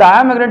 तो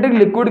डायमैग्नेटिक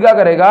लिक्विड क्या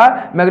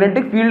करेगा,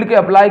 मैग्नेटिक फील्ड के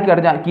अप्लाई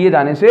किए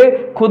जाने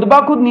से खुद ब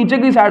खुद नीचे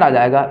की साइड आ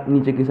जाएगा,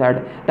 नीचे की साइड,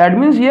 दैट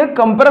मीन्स ये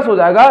कंप्रेस हो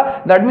जाएगा,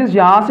 दैट मीन्स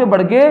यहाँ से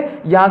बढ़ के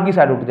यहाँ की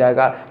साइड उठ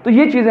जाएगा। तो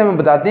ये चीजें हमें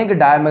बताती हैं कि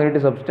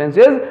डायमैग्नेटिक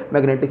सब्सटेंसेज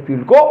मैग्नेटिक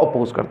फील्ड को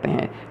अपोज करते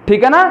हैं,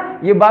 ठीक है ना।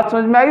 ये बात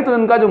समझ में आई, तो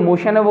इनका जो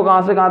मोशन है वो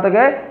कहाँ से कहाँ तक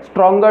है,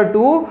 stronger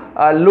to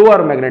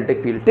lower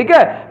magnetic field, ठीक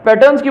है।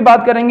 पैटर्न्स की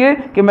बात करेंगे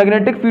कि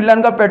मैग्नेटिक फील्ड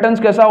लाइन का पैटर्न्स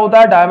कैसा होता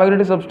है डायमैग्नेटिक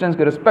सब्सटेंस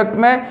के रिस्पेक्ट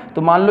में।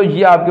 तो मान लो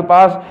ये आपके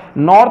पास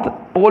नॉर्थ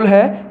पोल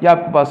है, या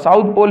आपके पास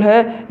साउथ पोल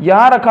है,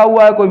 यहाँ रखा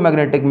हुआ है कोई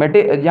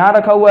यहाँ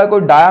रखा हुआ है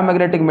कोई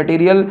डायमैग्नेटिक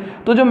मटेरियल,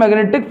 तो जो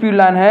मैग्नेटिक फील्ड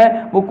लाइन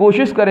है वो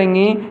कोशिश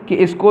करेंगी कि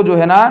इसको जो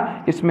है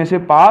ना इसमें से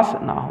पास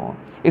ना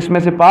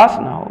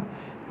हो,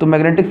 तो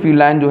मैग्नेटिक फील्ड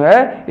लाइन जो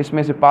है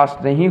इसमें से पास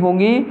नहीं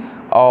होंगी,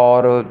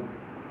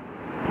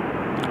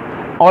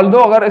 ऑल्दो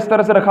अगर इस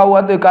तरह से रखा हुआ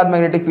है तो एक आध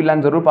मैग्नेटिक फील्ड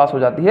लाइन जरूर पास हो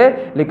जाती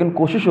है, लेकिन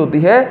कोशिश होती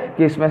है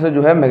कि इसमें से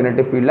जो है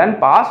मैग्नेटिक फील्ड लाइन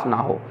पास ना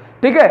हो।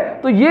 ठीक है,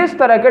 तो ये इस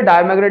तरह के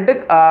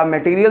डायमैग्नेटिक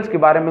मटेरियल्स के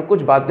बारे में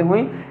कुछ बातें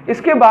हुई।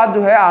 इसके बाद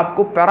जो है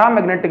आपको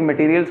पैरामैग्नेटिक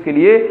मटेरियल्स के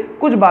लिए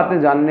कुछ बातें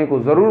जानने को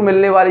जरूर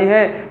मिलने वाली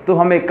हैं। तो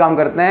हम एक काम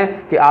करते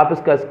हैं कि आप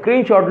इसका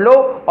स्क्रीनशॉट लो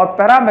और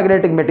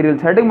पैरामैग्नेटिक मटेरियल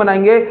हेडिंग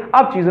बनाएंगे।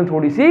 अब चीजें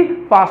थोड़ी सी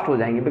फास्ट हो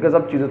जाएंगी, बिकॉज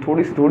अब चीजें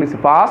थोड़ी सी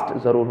फास्ट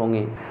जरूर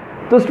होंगी।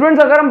 तो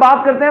स्टूडेंट्स, अगर हम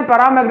बात करते हैं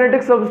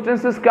पैरामैग्नेटिक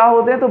सब्सटेंसेस क्या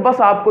होते हैं, तो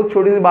बस आपको एक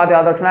छोटी सी बात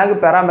याद रखना है कि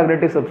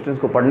पैरामैग्नेटिक सब्सटेंस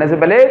को पढ़ने से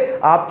पहले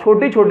आप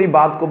छोटी छोटी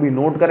बात को भी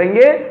नोट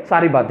करेंगे,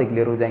 सारी बातें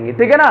क्लियर हो जाएंगी।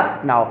 ठीक है ना।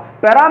 नाउ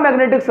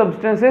पैरामैग्नेटिक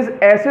सब्सटेंसेस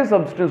ऐसे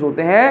सब्सटेंस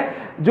होते हैं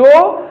जो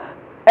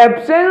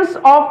एब्सेंस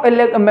ऑफ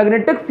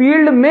मैग्नेटिक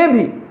फील्ड में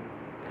भी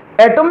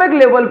एटॉमिक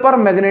लेवल पर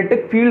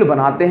मैग्नेटिक फील्ड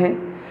बनाते हैं,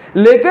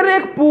 लेकिन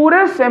एक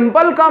पूरे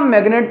सैंपल का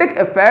मैग्नेटिक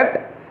इफेक्ट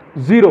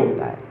जीरो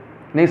होता है।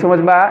 नहीं समझ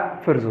में आया?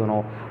 फिर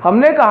सुनो।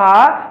 हमने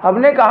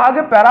कहा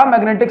कि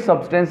पैरामैग्नेटिक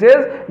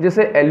सब्सटेंसेस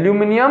जैसे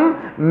एल्यूमिनियम,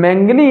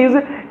 मैंगनीज,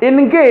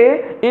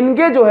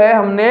 इनके जो है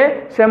हमने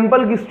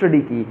सैंपल की स्टडी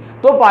की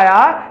तो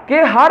पाया कि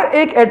हर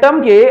एक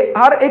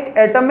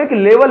एटॉमिक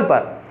लेवल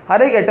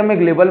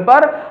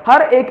पर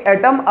हर एक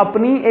एटम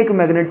अपनी एक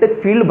मैग्नेटिक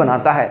फील्ड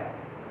बनाता है।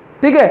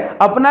 ठीक है,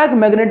 अपना एक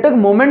मैग्नेटिक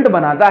मोमेंट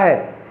बनाता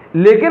है।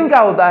 लेकिन क्या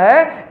होता है,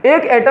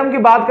 एक एटम की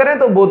बात करें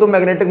तो वो तो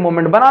मैग्नेटिक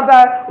मोमेंट बनाता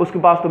है, उसके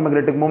पास तो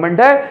मैग्नेटिक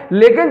मोमेंट है,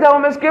 लेकिन जब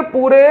हम इसके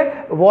पूरे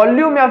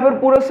वॉल्यूम या फिर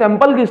पूरे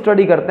सैंपल की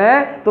स्टडी करते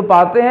हैं तो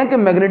पाते हैं कि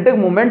मैग्नेटिक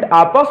मोमेंट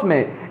आपस में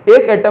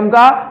एक एटम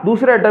का,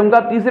 दूसरे एटम का,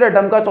 तीसरे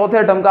एटम का, चौथे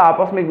एटम का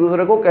आपस में एक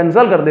दूसरे को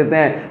कैंसिल कर देते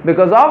हैं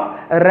बिकॉज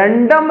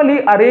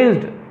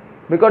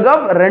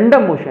ऑफ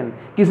रैंडम मोशन।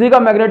 किसी का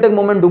मैग्नेटिक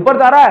मोमेंट ऊपर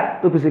जा रहा है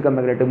तो किसी का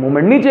मैग्नेटिक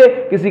मोमेंट नीचे,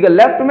 किसी का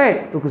लेफ्ट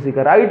में तो किसी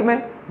का राइट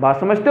में। बात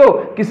समझते हो?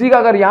 किसी का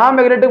अगर यहां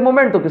मैग्नेटिक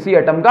मोमेंट तो किसी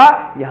एटम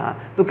का यहां।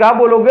 तो क्या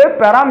बोलोगे?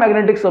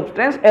 पैरामैग्नेटिक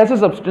सब्सटेंस ऐसे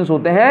सब्सटेंस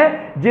होते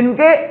हैं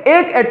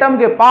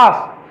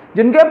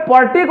जिनके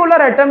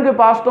पर्टिकुलर एटम के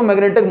पास तो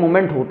मैग्नेटिक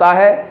मोमेंट होता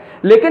है,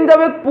 लेकिन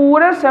जब एक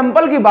पूरे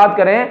सैंपल की बात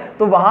करें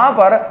तो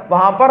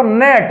वहां पर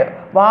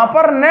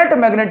नेट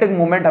मैग्नेटिक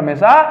मोमेंट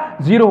हमेशा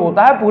जीरो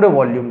होता है पूरे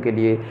वॉल्यूम के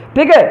लिए।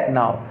 ठीक है।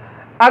 नाउ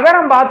अगर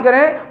हम बात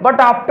करें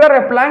but after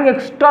applying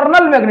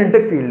external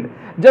magnetic field,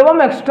 जब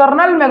हम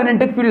एक्सटर्नल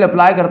मैग्नेटिक फील्ड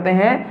अप्लाई करते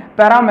हैं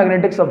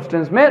पैरामैग्नेटिक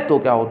सब्सटेंस में तो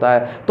क्या होता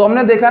है, तो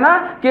हमने देखा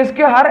ना कि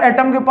इसके हर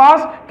एटम के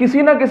पास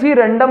किसी ना किसी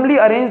रैंडमली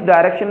अरेंज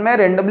डायरेक्शन में,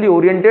 रैंडमली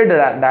ओरिएंटेड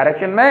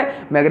डायरेक्शन में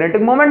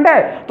मैग्नेटिक मोमेंट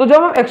है। तो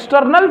जब हम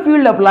एक्सटर्नल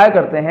फील्ड अप्लाई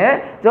करते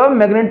हैं, जब हम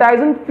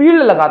मैग्नेटाइजिंग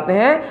फील्ड लगाते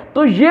हैं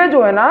तो ये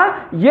जो है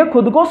ना, ये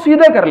खुद को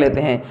सीधे कर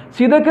लेते हैं।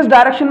 सीधे किस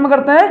डायरेक्शन में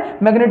करते हैं?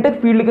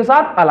 मैग्नेटिक फील्ड के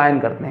साथ अलाइन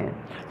करते हैं।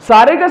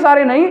 सारे के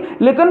सारे नहीं,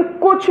 लेकिन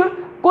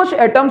कुछ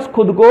एटम्स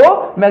खुद को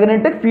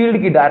मैग्नेटिक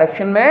फील्ड की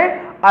डायरेक्शन में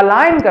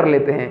अलाइन कर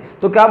लेते हैं।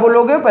 तो क्या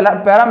बोलोगे?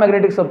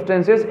 पैरामैग्नेटिक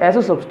सब्सटेंसेस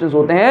ऐसे सब्सटेंस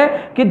होते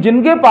हैं कि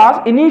जिनके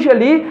पास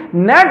इनिशियली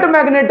नेट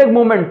मैग्नेटिक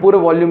मोमेंट, पूरे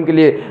वॉल्यूम के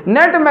लिए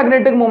net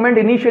magnetic moment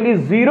initially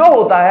zero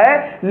होता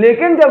है,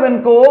 लेकिन जब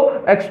इनको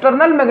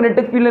एक्सटर्नल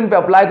मैग्नेटिक फील्ड इन पे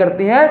अप्लाई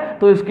करती हैं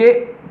तो इसके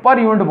पर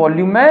यूनिट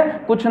वॉल्यूम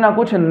में कुछ ना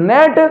कुछ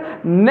नेट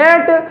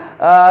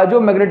जो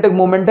मैग्नेटिक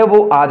मोमेंट है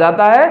वो आ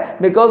जाता है,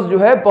 बिकॉज जो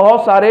है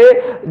बहुत सारे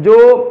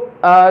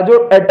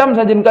जो एटम्स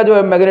हैं जिनका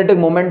जो मैग्नेटिक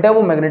मोमेंट है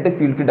वो मैग्नेटिक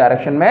फील्ड की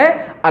डायरेक्शन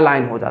में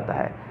अलाइन हो जाता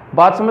है।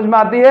 बात समझ में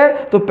आती है?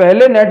 तो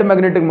पहले नेट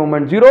मैग्नेटिक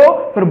मोमेंट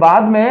जीरो, फिर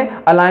बाद में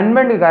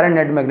अलाइनमेंट के कारण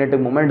नेट मैग्नेटिक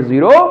मोमेंट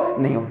जीरो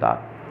नहीं होता।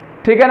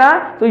 ठीक है ना।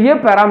 तो ये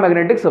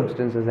पैरामैग्नेटिक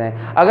सब्सटेंसेस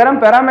हैं। अगर हम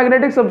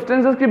पैरामैग्नेटिक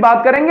सब्सटेंसेस की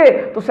बात करेंगे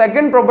तो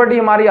सेकंड प्रॉपर्टी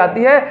हमारी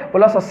आती है,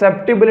 बोला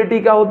ससेप्टिबिलिटी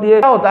क्या होती है,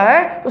 क्या होता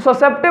है। तो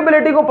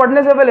ससेप्टिबिलिटी को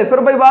पढ़ने से पहले फिर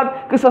वही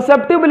बात कि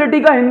ससेप्टिबिलिटी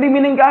का हिंदी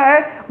मीनिंग क्या है,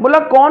 बोला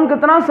कौन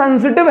कितना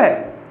सेंसिटिव है,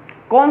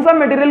 कौन सा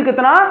मटेरियल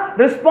कितना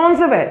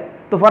रिस्पॉन्सिव है।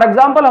 तो फॉर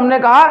एग्जांपल हमने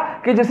कहा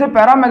कि जैसे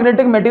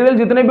पैरामैग्नेटिक मटेरियल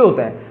जितने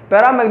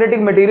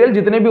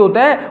भी होते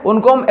हैं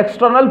उनको हम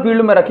एक्सटर्नल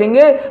फील्ड में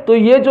रखेंगे तो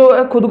ये जो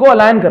है खुद को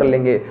अलाइन कर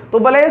लेंगे। तो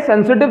बोले ये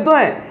सेंसिटिव तो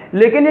हैं,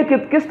 लेकिन ये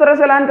किस तरह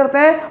से अलाइन करते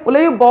हैं, बोले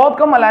ये बहुत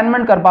कम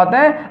अलाइनमेंट कर पाते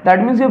हैं, दैट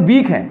मीन्स ये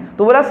वीक हैं।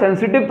 तो बोला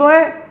सेंसिटिव तो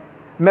है,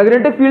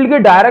 मैग्नेटिक फील्ड के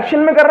डायरेक्शन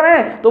में कर रहे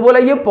हैं, तो बोला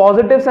ये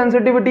पॉजिटिव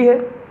सेंसिटिविटी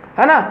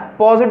है ना,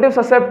 पॉजिटिव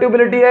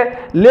ससेप्टिबिलिटी है।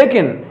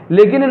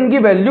 लेकिन इनकी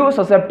वैल्यू,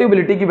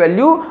 ससेप्टिबिलिटी की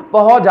वैल्यू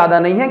बहुत ज्यादा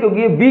नहीं है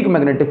क्योंकि ये वीक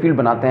मैग्नेटिक फील्ड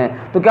बनाते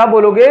हैं। तो क्या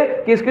बोलोगे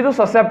कि इसकी जो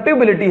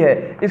ससेप्टिबिलिटी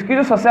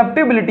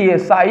है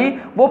साई,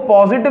 वो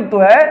पॉजिटिव तो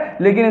है,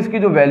 लेकिन इसकी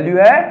जो वैल्यू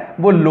है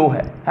वो लो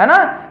है ना।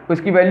 तो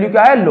इसकी वैल्यू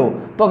क्या है? लो।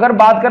 तो अगर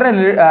बात करें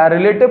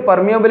रिलेटिव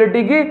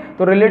परमिएबिलिटी की,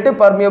 तो रिलेटिव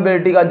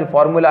परमिएबिलिटी का जो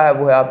फॉर्मूला है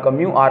वो है आपका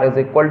mu R is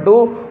equal to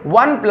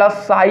 1 plus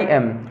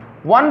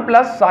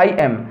psi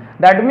M.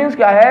 That means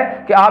क्या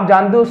है कि आप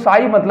जानते हो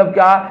साई मतलब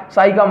क्या,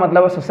 साई का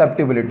मतलब है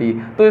ससेप्टिबिलिटी।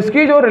 तो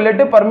इसकी जो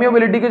रिलेटिव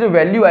परमिएबिलिटी की जो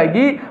वैल्यू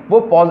आएगी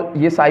वो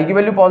ये साई की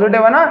वैल्यू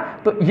पॉजिटिव है ना,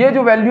 तो ये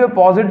जो वैल्यू है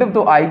पॉजिटिव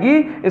तो आएगी,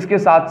 इसके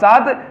साथ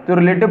साथ जो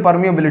रिलेटिव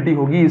परमिएबिलिटी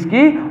होगी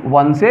इसकी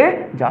 1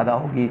 से ज्यादा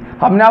होगी।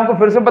 हमने आपको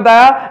फिर से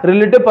बताया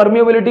रिलेटिव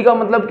परमिएबिलिटी का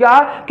मतलब क्या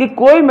कि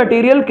कोई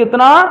मटेरियल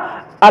कितना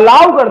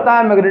अलाउ करता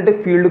है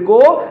मैग्नेटिक फील्ड को।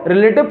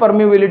 रिलेटिव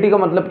परमिएबिलिटी का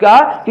मतलब क्या,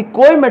 कि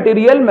कोई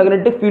मटेरियल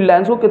मैग्नेटिक फील्ड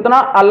लाइंस को कितना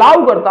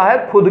अलाउ करता है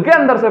खुद के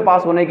अंदर से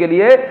पास होने के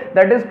लिए,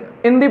 that is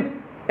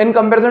in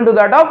comparison to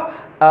that of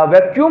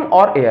vacuum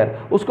और एयर,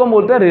 उसको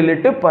बोलते हैं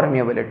relative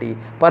permeability.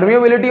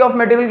 Permeability of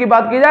material की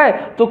बात की जाए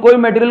तो कोई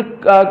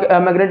मटेरियल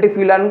मैग्नेटिक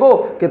फील्ड लाइन को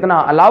कितना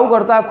अलाउ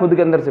करता है खुद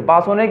के अंदर से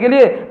पास होने के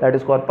लिए, दैट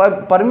इज कॉल्ड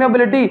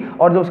परमिएबिलिटी।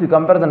 और जो उसकी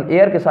कंपैरिजन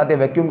एयर के साथ या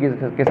वैक्यूम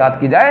के साथ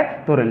की जाए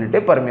तो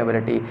रिलेटिव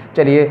परमिएबिलिटी।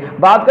 चलिए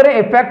बात करें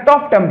इफेक्ट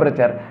ऑफ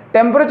टेम्परेचर।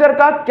 टेम्परेचर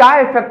का क्या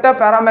इफेक्ट है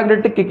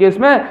पैरामैग्नेटिक के केस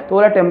में, तो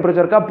बोला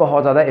टेम्परेचर का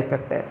बहुत ज्यादा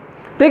इफेक्ट है।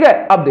 ठीक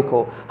है, अब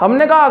देखो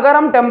हमने कहा अगर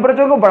हम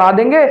टेम्परेचर को बढ़ा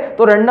देंगे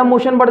तो रैंडम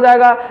मोशन बढ़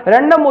जाएगा,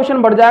 रैंडम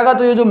मोशन बढ़ जाएगा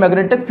तो ये जो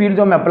मैग्नेटिक फील्ड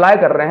जो हम अप्लाई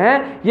कर रहे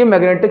हैं, ये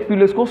मैग्नेटिक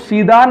फील्ड इसको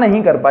सीधा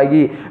नहीं कर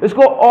पाएगी,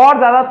 इसको और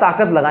ज्यादा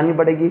ताकत लगानी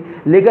पड़ेगी।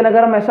 लेकिन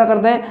अगर हम ऐसा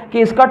करते हैं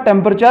कि इसका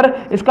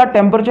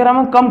टेम्परेचर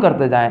हम कम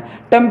करते जाएं,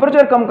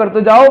 टेम्परेचर कम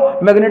करते जाओ,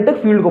 मैग्नेटिक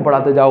फील्ड को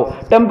बढ़ाते जाओ,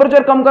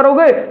 टेम्परेचर कम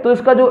करोगे तो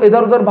इसका जो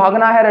इधर उधर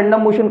भागना है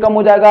रैंडम मोशन कम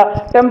हो जाएगा,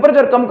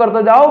 टेम्परेचर कम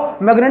करते जाओ,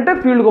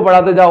 मैग्नेटिक फील्ड को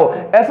बढ़ाते जाओ।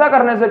 ऐसा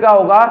करने से क्या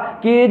होगा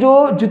कि ये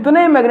जो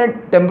जितने मैग्नेट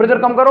टेम्परेचर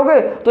कम करोगे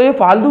तो ये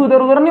फालतू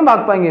इधर उधर नहीं भाग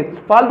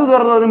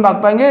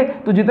पाएंगे,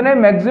 तो जितने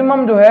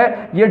मैक्सिमम जो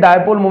है ये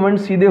डायपोल मोमेंट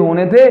सीधे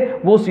होने थे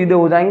वो सीधे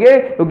हो जाएंगे,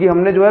 क्योंकि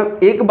हमने जो है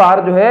एक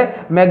बार जो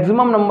है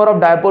maximum number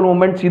of dipole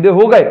moment सीधे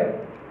हो गए।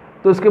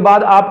 तो इसके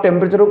बाद आप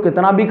टेम्परेचर को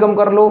कितना भी कम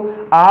कर लो,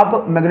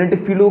 आप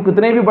मैग्नेटिक फील्ड को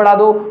कितने भी बढ़ा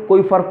दो,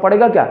 कोई फर्क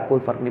पड़ेगा क्या, कोई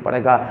फर्क नहीं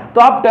पड़ेगा।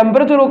 तो आप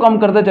टेम्परेचर को कम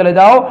करते चले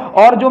जाओ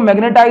और जो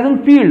magnetising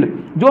field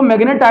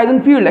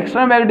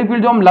external magnetic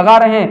field जो हम लगा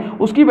रहे हैं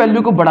उसकी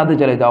वैल्यू को बढ़ाते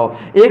चले जाओ।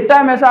 एक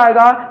टाइम ऐसा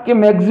आएगा कि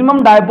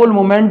मैक्सिमम डायपोल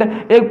मोमेंट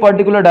एक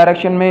पर्टिकुलर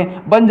डायरेक्शन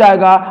में बन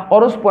जाएगा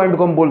और उस पॉइंट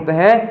को हम बोलते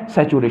हैं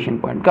सैचुरेशन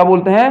पॉइंट। क्या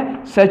बोलते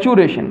हैं,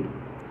 सैचुरेशन।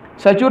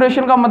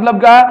 सैचुरेशन का मतलब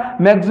क्या है,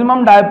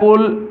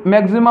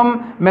 maximum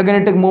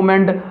magnetic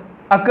moment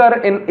occur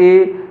in a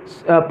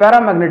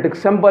paramagnetic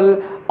sample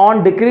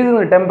on decreasing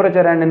the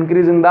temperature and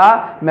increasing the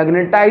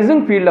magnetizing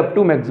field up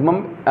to maximum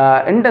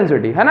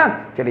intensity, है ना।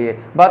 चलिए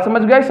बात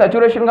समझ गए।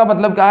 सैचुरेशन का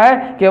मतलब क्या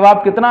है कि अब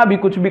आप कितना भी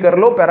कुछ भी कर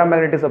लो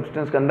पैरामैग्नेटिक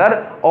सब्सटेंस के अंदर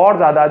और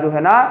ज्यादा जो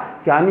है ना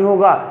क्या नहीं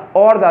होगा,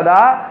 और ज्यादा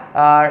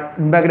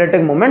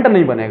मैग्नेटिक मोमेंट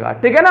नहीं बनेगा।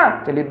 ठीक है ना।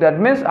 चलिए दैट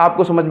मीन्स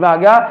आपको समझ में आ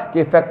गया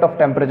कि इफेक्ट ऑफ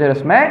टेम्परेचर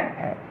इसमें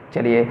है।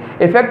 चलिए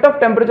इफेक्ट ऑफ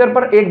टेम्परेचर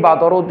पर एक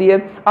बात और होती है,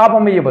 आप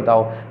हमें ये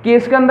बताओ कि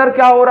इसके अंदर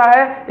क्या हो रहा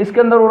है, इसके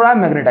अंदर हो रहा है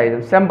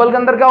मैग्नेटाइजेशन। सैंपल के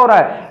अंदर क्या हो रहा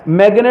है,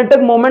 मैग्नेटिक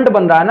मोमेंट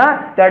बन रहा है ना,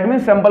 दैट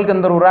मींस सैंपल के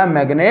अंदर हो रहा है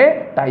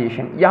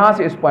मैग्नेटाइजेशन। यहां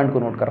से इस पॉइंट को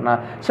नोट करना,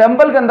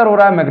 सैंपल के अंदर हो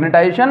रहा है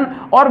मैग्नेटाइजेशन,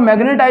 और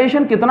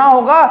मैग्नेटाइजेशन कितना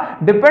होगा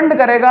डिपेंड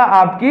करेगा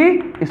आपकी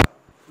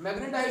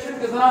मैग्नेटाइजेशन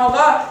कितना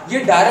होगा, ये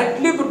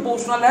डायरेक्टली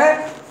प्रोपोर्शनल है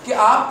कि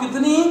आप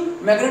कितनी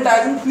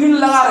मैग्नेटाइजिंग फील्ड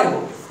लगा रहे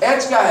हो।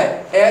 H क्या है,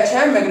 H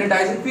है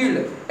मैग्नेटाइजिंग फील्ड,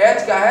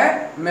 H क्या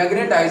है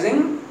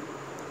मैग्नेटाइजिंग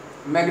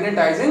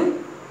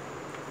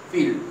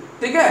फील्ड।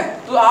 ठीक है,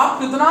 तो आप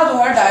कितना जो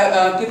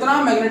है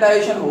कितना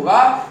मैग्नेटाइजेशन होगा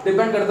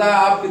डिपेंड करता है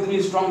आप कितनी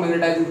स्ट्रॉन्ग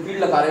मैग्नेटाइजिंग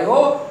फील्ड लगा रहे हो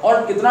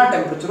और कितना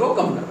टेम्परेचर को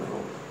कम कर रहे हो।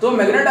 तो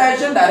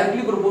मैग्नेटाइजेशन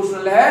डायरेक्टली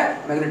प्रोपोर्शनल है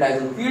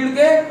मैग्नेटाइजिंग फील्ड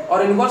के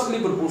और इनवर्सली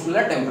प्रोपोर्शनल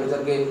है टेम्परेचर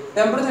के।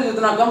 टेम्परेचर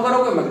जितना कम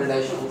करोगे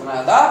मैग्नेटाइजेशन उतना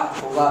ज्यादा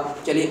होगा।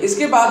 चलिए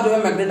इसके बाद जो है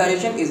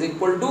मैग्नेटाइजेशन इज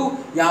इक्वल टू,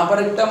 यहाँ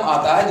पर एक टर्म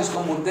आता है जिसको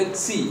बोलते हैं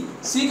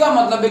C का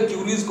मतलब है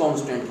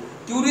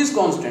क्यूरीज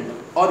कांस्टेंट,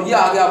 और ये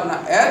आ गया अपना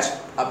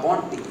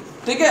H/T।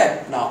 ठीक है,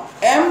 नाउ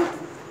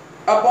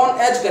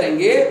M/H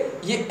करेंगे,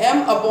 ये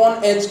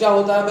M/H क्या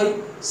होता है भाई,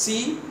 C,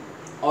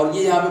 और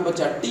ये यहाँ पे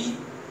बचा T।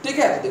 ठीक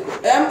है, तो देखो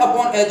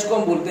M/H को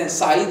हम बोलते हैं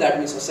Sai, that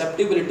means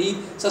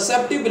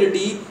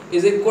susceptibility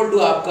is equal to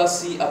आपका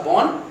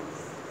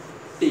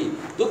C/T।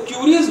 तो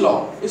क्यूरीज लॉ,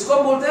 इसको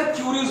हम बोलते हैं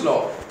क्यूरीज लॉ।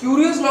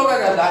 क्यूरीज लॉ क्या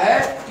कहता है,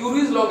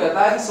 क्यूरीज लॉ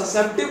कहता है कि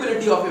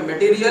susceptibility of a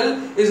material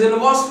is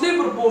inversely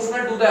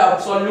proportional to the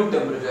absolute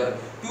temperature.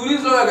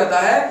 Curies law कहता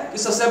है कि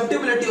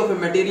susceptibility of a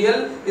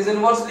material is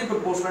inversely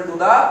proportional to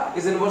the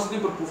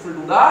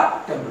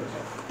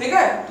temperature. ठीक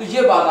है, तो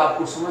ये बात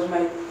आपको समझ में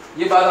आई,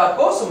 ये बात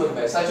आपको समझ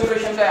में।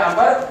 सैचुरेशन का यहाँ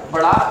पर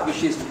बड़ा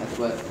विशेष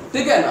महत्व है।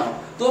 ठीक है ना।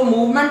 तो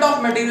मूवमेंट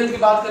ऑफ मटेरियल की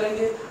बात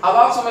करेंगे। अब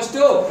आप समझते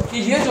हो कि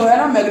ये जो है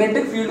ना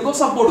मैग्नेटिक फील्ड को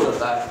सपोर्ट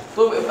करता है,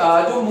 तो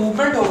जो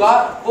मूवमेंट होगा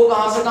वो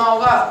कहां से कहां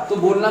होगा, तो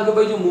बोलना कि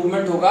भाई जो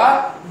मूवमेंट होगा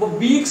वो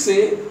वीक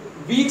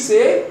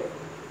से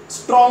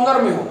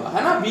स्ट्रॉन्गर में होगा,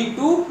 है ना, week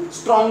to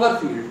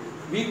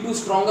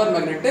stronger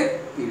magnetic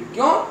field.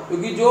 क्यों,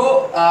 क्योंकि जो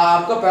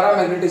आपका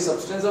पैरामैग्नेटिक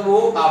सब्सटेंस है वो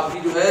आपकी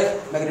जो है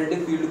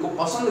मैग्नेटिक फील्ड को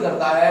पसंद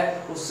करता है,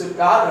 उससे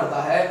प्यार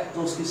करता है,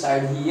 तो उसकी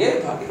साइड ही ये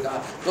भागेगा।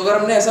 तो अगर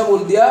हमने ऐसा बोल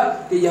दिया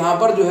कि यहाँ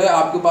पर जो है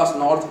आपके पास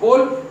नॉर्थ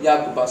पोल या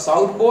आपके पास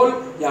साउथ पोल,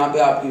 यहाँ पे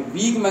आपकी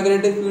वीक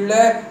मैग्नेटिक फील्ड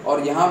है और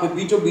यहाँ पे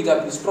बीचों बीच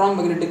आपकी स्ट्रॉन्ग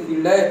मैग्नेटिक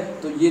फील्ड है,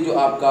 तो ये जो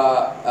आपका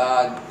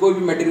कोई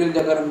भी मटेरियल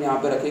अगर हम यहाँ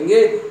पे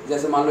रखेंगे,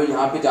 जैसे मान लो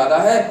यहाँ पे ज़्यादा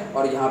है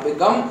और यहाँ पे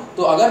कम,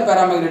 तो अगर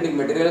पैरामैग्नेटिक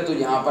मटेरियल है तो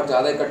यहाँ पर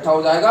ज़्यादा इकट्ठा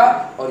हो जाएगा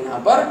और यहाँ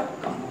पर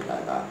कम हो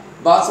जाएगा।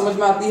 बात समझ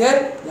में आती है,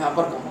 यहाँ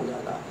पर कम हो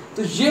जाएगा।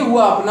 तो ये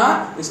हुआ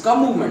अपना इसका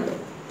movement.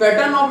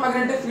 Pattern of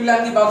magnetic field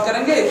line की बात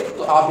करेंगे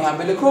तो आप यहाँ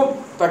पे लिखो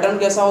पैटर्न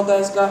कैसा होता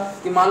है इसका,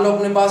 कि मान लो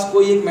अपने पास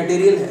कोई एक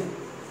मटेरियल है,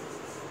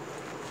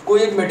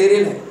 कोई एक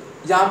मटेरियल है,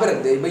 यहाँ पे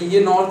रख दे भाई, ये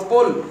नॉर्थ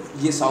पोल,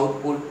 ये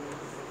साउथ पोल,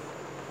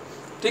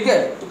 ठीक है।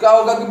 तो क्या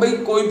होगा कि भाई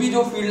कोई भी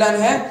जो फील्ड लाइन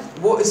है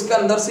वो इसके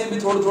अंदर से भी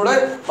थोड़े थोड़े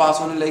पास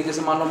होने लगी।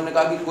 जैसे मान लो हमने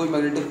कहा कि कोई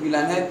मैग्नेटिक फील्ड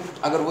लाइन है,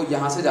 अगर वो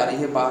यहाँ से जा रही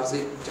है बाहर से,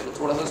 चलो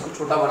थोड़ा सा इसको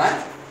छोटा बनाए,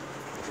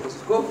 तो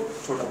इसको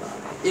छोटा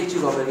बनाना। एक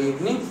चीज और है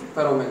अपनी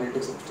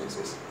फेरोमैग्नेटिक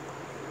सब्सटेंसेस,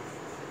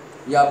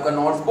 ये आपका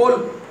नॉर्थ पोल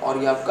और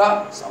ये आपका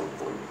साउथ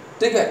पोल,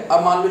 ठीक है।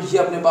 अब मान लो ये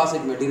अपने पास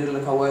एक मटेरियल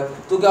रखा हुआ है,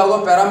 तो क्या होगा,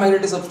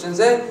 पैरामैग्नेटिक सब्सटेंस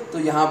है, तो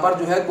यहाँ पर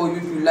जो है कोई भी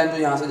फील्ड लाइन जो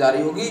यहाँ से जा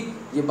रही होगी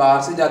ये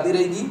बाहर से जाती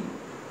रहेगी,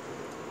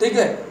 ठीक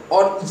है।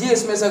 और ये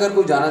इसमें से अगर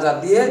कोई जाना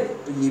चाहती है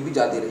तो ये भी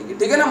जाती रहेगी,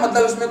 ठीक है ना।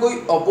 मतलब इसमें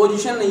कोई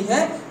ऑपोजिशन नहीं है,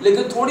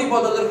 लेकिन थोड़ी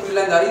बहुत अगर फील्ड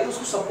लाइन जा रही है तो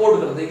उसको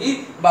सपोर्ट कर देगी,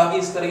 बाकी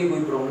इस तरह की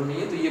कोई प्रॉब्लम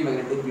नहीं है। तो ये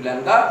मैग्नेटिक फील्ड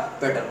लाइन का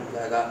पैटर्न हो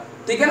जाएगा,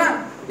 ठीक है ना।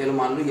 चलो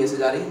मान लो ये से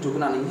जा रही है,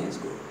 झुकना नहीं है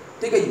इसको,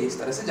 ठीक है, ये इस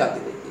तरह से जाती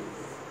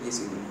रहेगी, ये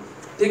सीधी,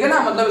 ठीक है ना।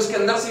 मतलब इसके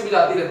अंदर से भी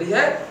जाती रहती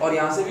है और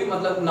यहाँ से भी,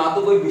 मतलब ना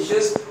तो कोई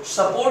विशेष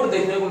सपोर्ट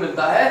देखने को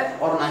मिलता है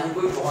और ना ही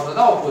कोई बहुत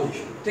ज्यादा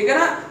ऑपोजिशन, ठीक है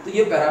ना। तो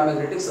ये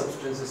पैरामैग्नेटिक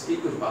सब्सटेंसेस की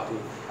कुछ बात हुई।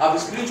 आप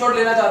स्क्रीनशॉट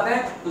लेना चाहते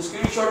हैं तो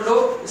स्क्रीनशॉट लो,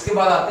 इसके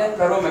बाद आते हैं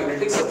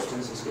फेरोमैग्नेटिक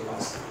सब्सटेंसेस के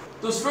पास।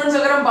 तो स्टूडेंट्स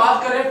अगर हम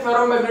बात करें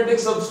फेरोमैग्नेटिक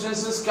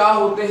सब्सटेंसेस क्या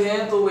होते हैं,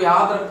 तो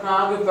याद रखना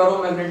कि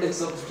फेरोमैग्नेटिक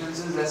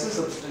सब्सटेंसेस ऐसे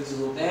सब्सटेंसेस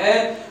होते हैं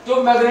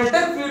जो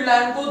मैग्नेटिक फील्ड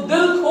लाइन को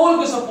दिल खोल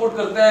के सपोर्ट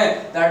करते हैं।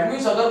 दैट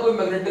मींस अगर कोई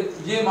मैग्नेटिक,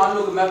 ये मान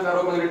लो कि मैं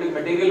फेरोमैग्नेटिक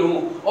मटेरियल हूं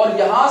और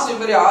यहां से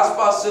मेरे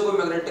आसपास से कोई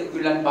मैग्नेटिक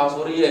फील्ड लाइन पास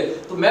हो रही है,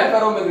 तो मैं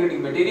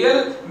फेरोमैग्नेटिक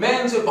मटेरियल, मैं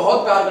इनसे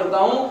बहुत प्यार करता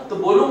हूं, तो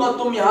बोलूंगा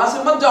तुम यहां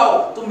से मत जाओ,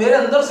 तुम मेरे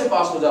अंदर से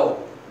पास हो जाओ।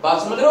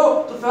 बात समझ रहे हो।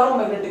 तो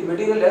फेरोमैग्नेटिक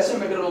मटेरियल ऐसे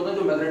मटेरियल होते हैं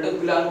जो मैग्नेटिक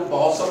फील्ड लाइन को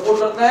बहुत सपोर्ट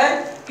करते हैं,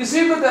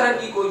 किसी भी तरह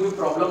की कोई भी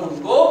प्रॉब्लम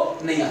उनको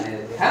नहीं आने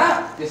देते, है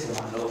ना। जैसे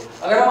मान लो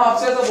अगर हम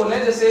आपसे ऐसा बोले,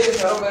 जैसे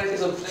फेरोमैग्नेटिक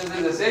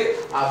सब्सटेंसेस,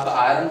 जैसे आपका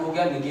आयरन हो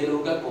गया, निकेल हो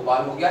गया,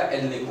 कोबाल्ट हो गया,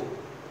 एल्निको,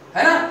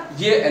 है ना,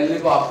 ये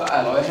एल्निको आपका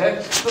एलॉय है।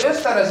 तो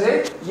इस तरह से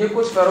ये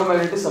कुछ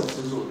फेरोमैग्नेटिक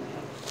सब्सटेंसेस होते हैं।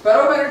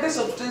 फेरोमैग्नेटिक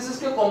सब्सटेंसेस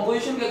के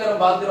कंपोजिशन की अगर हम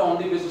बात करें on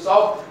the basis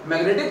of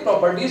magnetic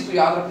properties, तो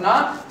याद रखना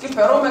कि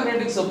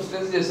फेरोमैग्नेटिक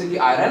सब्सटेंस जैसे कि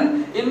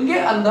आयरन, इनके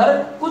अंदर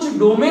कुछ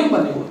डोमेन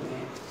बने होते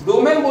हैं।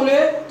 डोमेन बोले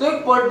तो एक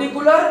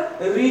पर्टिकुलर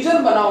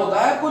रीजन बना होता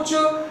है, कुछ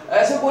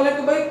ऐसे बोले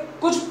कि भाई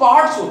कुछ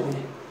पार्ट्स होते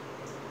हैं,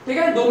 ठीक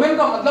है। डोमेन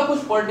का मतलब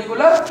कुछ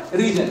पर्टिकुलर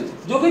रीजन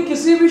जो कि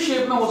किसी भी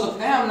शेप में हो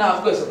सकते हैं, हमने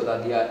आपको ऐसे बता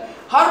दिया है।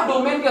 हर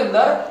डोमेन के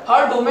अंदर,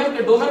 हर डोमेन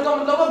के, डोमेन का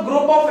मतलब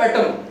ग्रुप ऑफ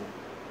एटम,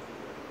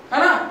 है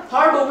ना।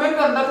 हर डोमेन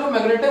के अंदर जो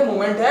मैग्नेटिक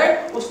मोमेंट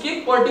है उसकी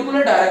एक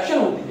पर्टिकुलर डायरेक्शन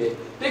होती है,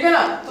 ठीक है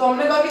ना। तो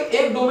हमने कहा कि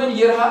एक डोमेन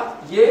ये रहा,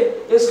 ये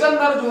इसके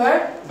अंदर जो है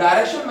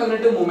डायरेक्शन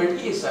मैग्नेटिक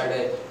मोमेंट की इस साइड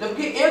है,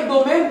 जबकि एक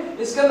डोमेन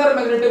इसके अंदर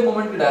मैग्नेटिक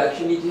मोमेंट की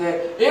डायरेक्शन नीचे है।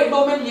 एक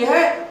डोमेन ये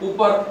है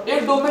ऊपर,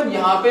 एक डोमेन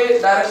यहाँ पे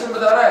डायरेक्शन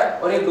बता रहा है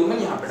और एक डोमेन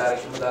यहाँ पे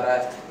डायरेक्शन बता रहा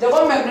है। जब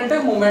हम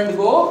मैग्नेटिक मोमेंट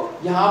को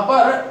यहाँ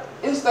पर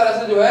इस तरह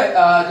से जो है,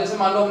 जैसे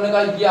मान लो हमने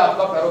कहा ये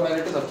आपका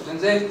फेरोमैग्नेटिक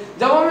सब्सटेंस है,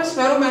 जब हम इस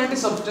फेरोमैग्नेटिक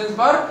सब्सटेंस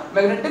पर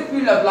मैग्नेटिक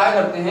फील्ड अप्लाई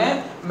करते हैं,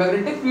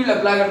 मैग्नेटिक फील्ड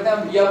अप्लाई करते हैं,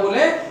 हम यह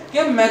बोले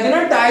कि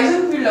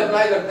मैग्नेटाइजिंग फील्ड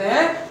अप्लाई करते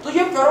हैं, तो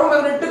ये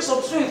फेरोमैग्नेटिक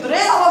सब्सटेंस इतने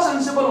ज्यादा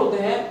सेंसिबल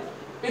होते हैं,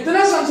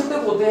 इतने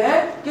सेंसिटिव होते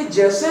हैं कि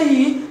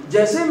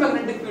जैसे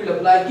मैग्नेटिक फील्ड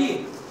अप्लाई की,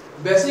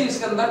 वैसे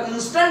इसके अंदर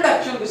इंस्टेंट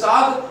एक्शन के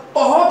साथ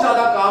बहुत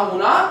ज्यादा काम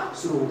होना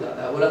शुरू हो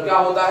जाता है। बोला क्या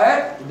होता है,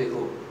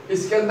 देखो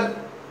इसके अंदर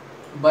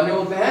बने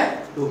होते हैं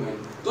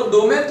डोमेन। तो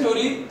डोमेन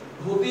थ्योरी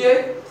होती है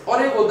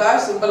और एक होता है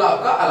सिंपल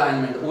आपका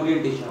अलाइनमेंट,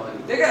 ओरिएंटेशन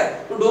वाली, ठीक है।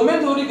 तो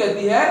डोमेन थ्योरी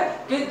कहती है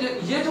कि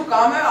ये जो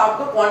काम है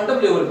आपका क्वांटम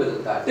लेवल पे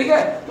चलता है, ठीक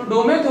है। तो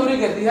डोमेन थ्योरी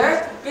कहती है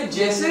कि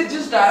जैसे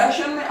जिस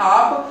डायरेक्शन में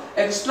आप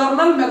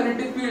एक्सटर्नल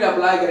मैग्नेटिक फील्ड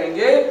अप्लाई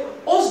करेंगे,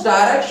 उस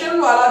डायरेक्शन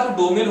वाला जो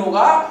डोमेन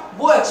होगा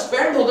वो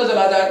एक्सपेंड होता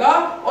चला जाएगा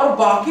और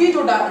बाकी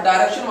जो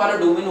डायरेक्शन वाले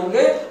डोमेन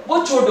होंगे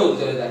वो छोटे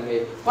होते चले जाएंगे।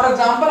 फॉर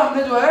एग्जांपल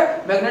हमने जो है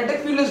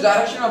मैग्नेटिक फील्ड इस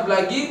डायरेक्शन में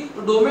अप्लाई की,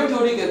 तो डोमेन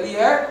थ्योरी कहती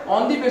है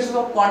on the basis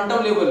of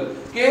quantum level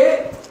के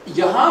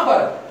यहां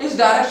पर इस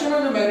डायरेक्शन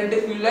में जो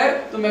मैग्नेटिक फील्ड है,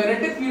 तो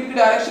मैग्नेटिक फील्ड की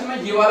डायरेक्शन में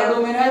ये वाला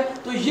डोमेन है,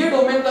 तो ये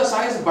डोमेन का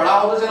साइज बड़ा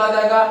होता चला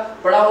जाएगा,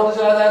 बड़ा होता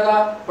चला जाएगा,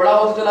 बड़ा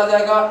होता चला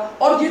जाएगा,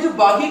 और ये जो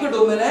बाकी के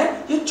डोमेन है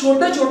ये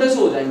छोटे छोटे से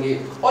हो जाएंगे।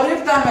 और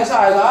एक टाइम ऐसा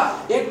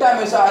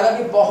आएगा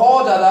कि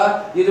बहुत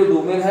ज्यादा ये जो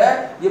डोमेन है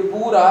ये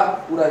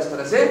पूरा इस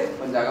तरह से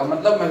बन जाएगा।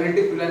 मतलब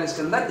मैग्नेटिक फील्ड लाइन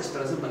इसके अंदर इस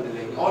तरह से बनने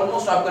लगेगी,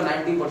 ऑलमोस्ट आपका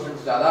 90%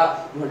 से ज्यादा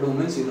जो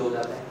डोमेन सीधे हो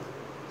जाता है।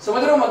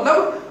 समझ रहे हो,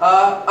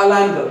 मतलब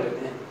अलाइन कर लेते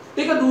हैं,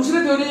 ठीक है।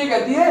 दूसरी थ्योरी ये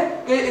कहती है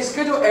कि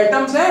इसके जो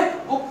एटम्स हैं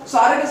वो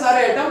सारे के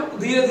सारे एटम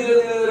धीरे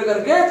धीरे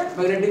करके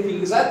मैग्नेटिक फील्ड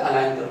के साथ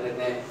अलाइन कर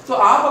लेते हैं। तो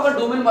आप अगर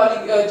डोमेन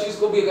वाली चीज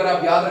को भी अगर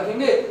आप याद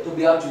रखेंगे तो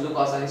भी आप चीजों को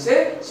आसानी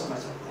से समझ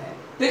सकते हैं,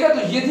 ठीक है।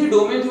 तो ये थी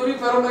डोमेन थ्योरी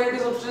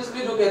फेरोमैग्नेटिक सब्सटेंस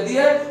की, जो कहती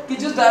है कि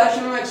जिस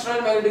डायरेक्शन में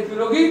एक्सटर्नल मैग्नेटिक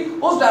फील्ड होगी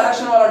उस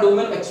डायरेक्शन वाला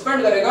डोमेन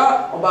एक्सपेंड करेगा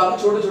और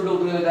बाकी छोटे छोटे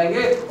होते चले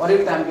जाएंगे, और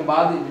एक टाइम के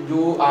बाद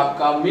जो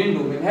आपका मेन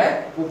डोमेन है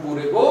वो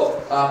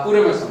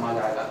पूरे में समा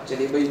जाएगा।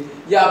 चलिए भाई,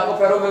 ये आपका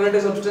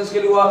फेरोमैग्नेटिक सब्सटेंस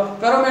के लिए हुआ।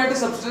 फेरोमैग्नेटिक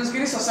सब्सटेंस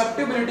की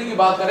ससेप्टिबिलिटी की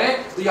बात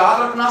करें तो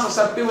याद रखना,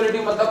 ससेप्टिबिलिटी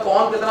मतलब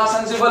कौन कितना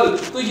सेंसिबल।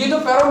 तो ये जो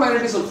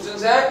फेरोमैग्नेटिक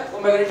सब्सटेंस है वो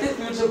मैग्नेटिक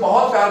फील्ड से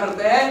बहुत प्यार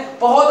करते हैं,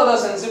 बहुत ज्यादा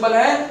सेंसिबल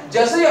है।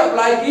 जैसे ही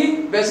अप्लाई की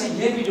वैसे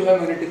ये भी जो है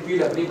पैरामैग्नेटिक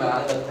फील्ड अपनी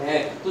बनाने लगते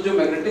हैं, तो जो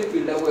मैग्नेटिक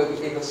फील्ड है वो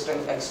एक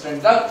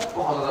एक्सटेंट तक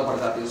बहुत ज्यादा बढ़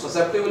जाती है।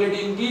 ससेप्टिबिलिटी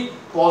इनकी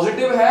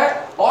पॉजिटिव है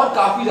और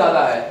काफी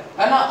ज्यादा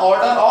है ना,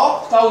 ऑर्डर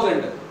ऑफ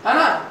 1000 है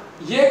ना,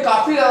 ये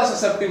काफी ज्यादा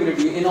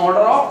ससेप्टिबिलिटी इन ऑर्डर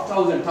ऑफ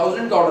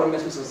 1000 के ऑर्डर में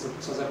इसकी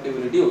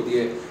ससेप्टिबिलिटी होती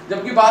है।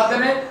 जबकि बात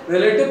करें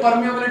रिलेटिव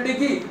परमिएबिलिटी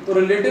की, तो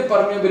रिलेटिव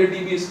परमिएबिलिटी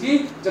भी इसकी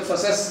जब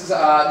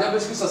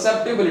इसकी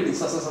ससेप्टिबिलिटी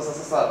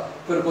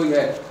फिर कोई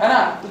है ना,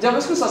 तो जब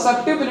इसकी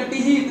ससेप्टिबिलिटी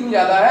ही इतनी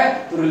ज्यादा है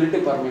तो रिलेटिव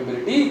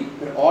परमिएबिलिटी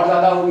फिर और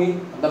ज्यादा होगी।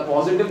 मतलब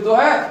पॉजिटिव तो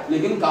है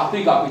लेकिन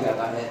काफी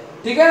ज्यादा है,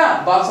 ठीक है ना,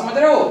 बात समझ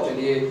रहे हो।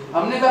 चलिए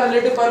हमने कहा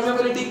रिलेटिव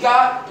परमिएबिलिटी क्या,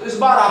 तो इस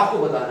बार आपको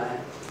बताना है ना।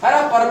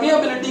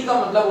 परमिएबिलिटी का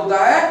मतलब होता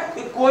है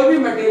कि कोई भी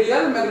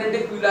मटेरियल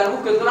मैग्नेटिक फील्ड लाइन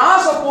को कितना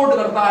सपोर्ट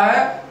करता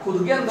है खुद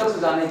के अंदर से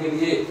जाने के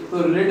लिए।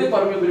 तो रिलेटिव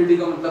परमिएबिलिटी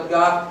का मतलब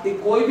क्या कि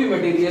कोई भी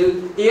मटेरियल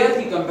एयर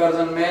की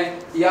कंपैरिजन में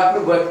या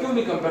फिर वैक्यूम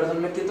की कंपैरिजन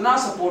में कितना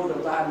सपोर्ट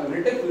करता है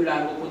मैग्नेटिक फील्ड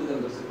लाइन को खुद के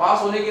अंदर से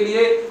पास होने के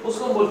लिए,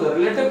 उसको बोलते हैं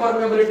रिलेटिव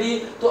परमिएबिलिटी।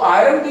 तो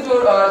आयरन की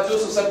जो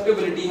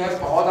ससेप्टिबिलिटी है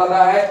बहुत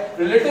ज्यादा है,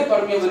 रिलेटिव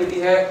परमिएबिलिटी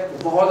है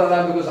बहुत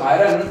ज्यादा, बिकॉज़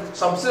आयरन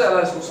सबसे ज्यादा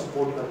इसको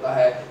सपोर्ट करता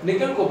है।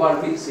 निकल कोबाल्ट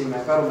भी सेम है,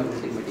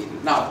 फेरोमैग्नेटिक मटेरियल।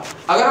 नाउ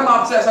अगर हम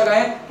आपसे ऐसा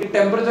कहें कि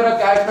टेम्परेचर का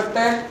क्या इफेक्ट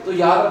है, तो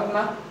याद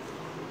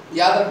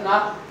रखना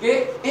कि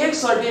एक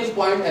सर्टेन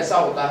पॉइंट ऐसा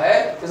होता है,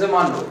 जैसे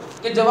मान लो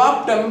कि जब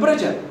आप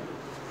टेम्परेचर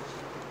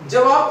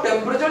जब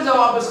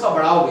आप इसका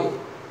बढ़ाओगे,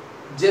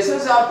 जैसे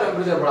जैसे आप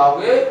टेम्परेचर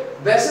बढ़ाओगे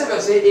वैसे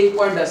वैसे एक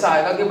पॉइंट ऐसा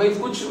आएगा कि भाई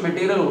कुछ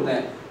मटेरियल होते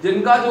हैं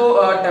जिनका जो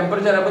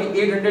टेम्परेचर है भाई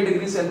 800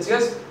 डिग्री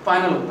सेल्सियस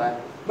फाइनल होता है।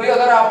 भाई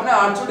अगर आपने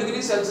 800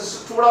 डिग्री सेल्सियस से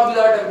थोड़ा भी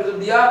ज्यादा टेम्परेचर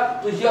दिया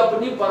तो ये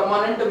अपनी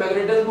परमानेंट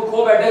मैग्नेटिज्म को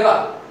खो बैठेगा।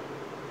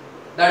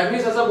 दैट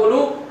मींस ऐसा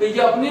बोलूं कि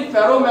ये अपनी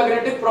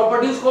फेरोमैग्नेटिक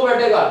प्रॉपर्टीज को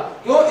बैठेगा।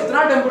 क्यों?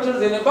 इतना टेम्परेचर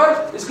देने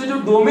पर इसके जो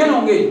डोमेन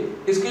होंगे,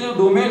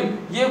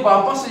 ये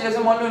वापस से, जैसे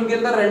मान लो इनके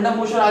अंदर रैंडम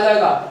मोशन आ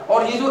जाएगा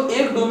और ये जो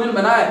एक डोमेन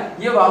बना है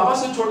ये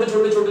वापस से छोटे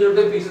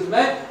पीसेस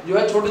में जो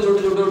है छोटे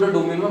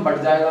डोमेन में बढ़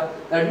जाएगा।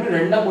 दैट मींस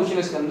रैंडम मोशन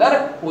इसके अंदर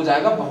हो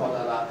जाएगा बहुत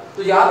ज्यादा।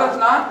 तो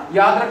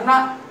याद रखना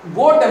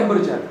वो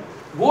टेम्परेचर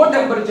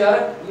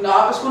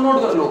आप इसको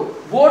नोट कर लो,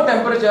 वो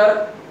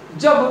टेम्परेचर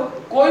जब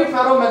कोई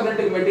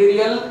फेरोमैग्नेटिक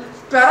मटेरियल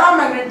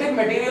पैरामैग्नेटिक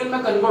मटेरियल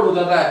में कन्वर्ट हो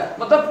जाता है,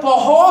 मतलब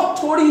बहुत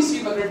थोड़ी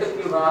सी मैग्नेटिक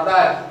फील्ड बनाता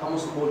है, हम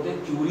उसको बोलते हैं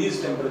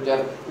क्यूरीज टेम्परेचर।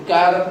 तो क्या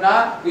याद रखना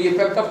कि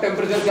इफेक्ट ऑफ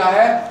टेम्परेचर क्या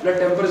है,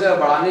 टेम्परेचर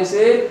बढ़ाने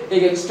से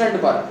एक एक्सटेंट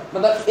पर,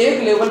 मतलब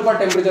एक लेवल पर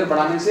टेम्परेचर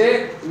बढ़ाने से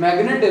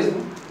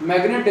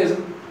मैग्नेटिज्म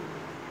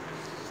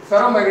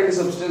फेरोमैग्नेटिक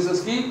सब्सटेंसेस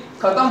की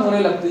खत्म होने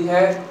लगती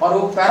है और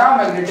वो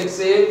फेरोमैग्नेटिक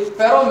से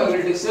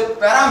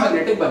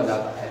पैरामैग्नेटिक बन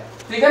जाता है।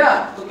 ठीक है ना।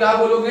 तो क्या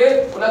बोलोगे,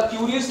 बोला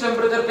क्यूरीज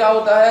टेम्परेचर क्या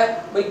होता है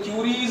भाई,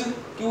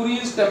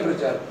 क्यूरीज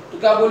टेम्परेचर। तो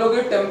क्या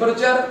बोलोगे,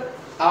 टेम्परेचर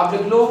आप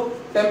लिख लो,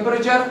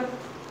 temperature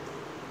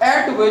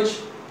at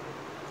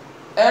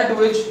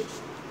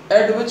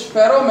which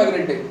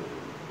ferromagnetic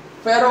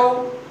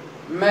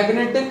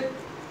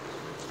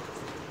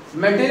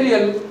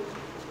material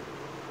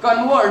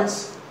converts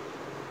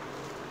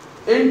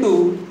into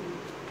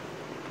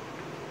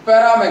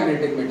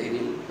paramagnetic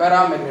material.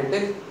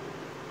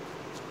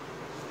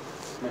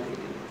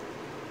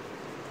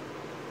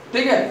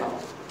 ठीक है।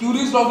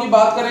 क्यूरीज लॉ की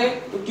बात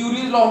करें तो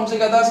क्यूरीज लॉ हमसे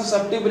कहता है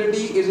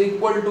susceptibility is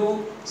equal to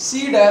C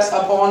dash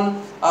upon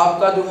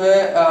आपका जो है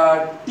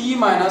टी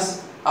माइनस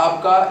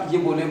आपका ये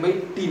बोले भाई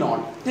टी नॉट।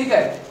 ठीक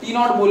है, टी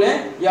नॉट बोले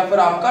या फिर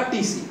आपका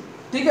टीसी।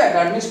 ठीक है,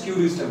 that means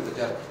curies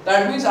temperature.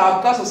 That means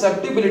आपका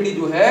ससेप्टिबिलिटी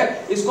जो है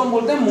इसको हम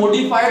बोलते हैं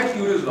मॉडिफाइड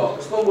क्यूरीज लॉ,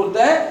 इसको बोलते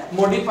हैं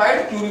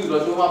मॉडिफाइड क्यूरीज लॉ,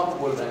 जो हम आपको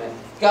बोल रहे हैं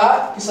क्या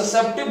कि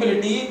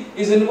susceptibility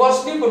is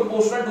inversely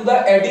proportional to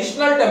the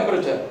additional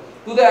temperature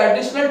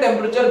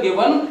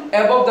given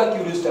above the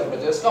curies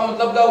temperature. इसका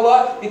मतलब क्या हुआ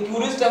कि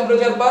क्यूरीज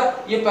टेम्परेचर पर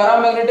ये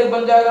पैरामैग्नेटिक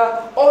बन जाएगा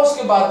और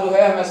उसके बाद जो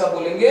है हम ऐसा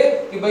बोलेंगे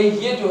कि भाई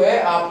ये जो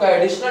है आपका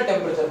एडिशनल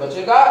टेम्परेचर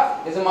बचेगा।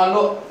 जैसे मान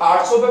लो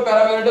 800 पे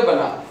पैरामैग्नेटिक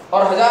बना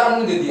और 1000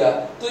 हमने दे दिया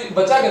तो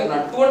बचा कितना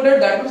 200।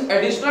 दैट मींस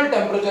एडिशनल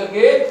टेम्परेचर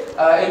के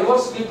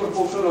इनवर्सली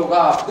प्रोपोर्शनल होगा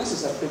आपकी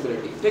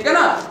ससेप्टिबिलिटी। ठीक है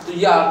ना। तो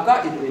ये आपका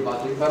इतनी बात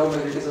है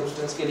फेरोमैग्नेटिक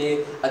सब्सटेंस के लिए।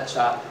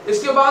 अच्छा,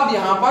 इसके बाद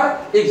यहाँ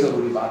पर एक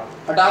जरूरी बात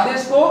हटा दे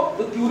इसको,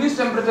 तो क्यूरीज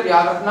टेम्परेचर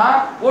याद रखना,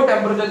 वो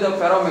टेम्परेचर जब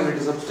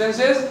फेरोमैग्नेटिक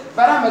सब्सटेंसेस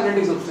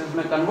पैरामैग्नेटिक सब्सटेंस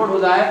में कन्वर्ट हो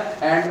जाए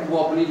एंड वो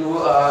अपनी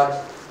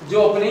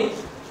जो अपनी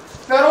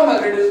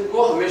फेरोमैग्नेटिज्म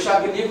को हमेशा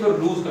के लिए फिर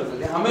लूज कर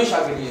देते हैं, हमेशा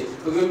के लिए,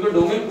 क्योंकि उनके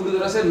डोमेन पूरी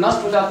तरह से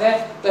नष्ट हो जाते हैं,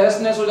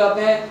 तहस-नहस हो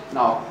जाते हैं।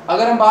 नाउ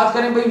अगर हम बात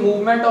करें भाई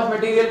मूवमेंट ऑफ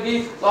मटेरियल की,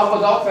 तो आप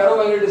बताओ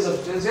फेरोमैग्नेटिक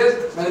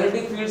सब्सटेंसेस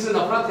मैग्नेटिक फील्ड से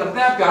नफरत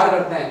करते हैं, प्यार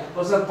करते हैं?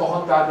 तो सर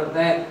बहुत प्यार करते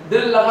हैं,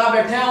 दिल लगा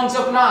बैठे हैं उनसे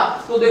अपना।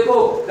 तो देखो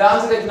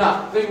ध्यान से देखना,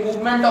 फिर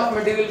मूवमेंट ऑफ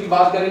मटेरियल की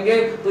बात करेंगे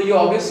तो ये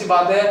ऑब्वियस सी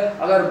बात है,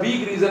 अगर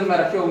वीक रीजन में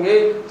रखे होंगे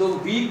तो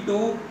वीक टू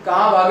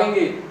कहां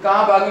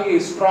भागेंगे,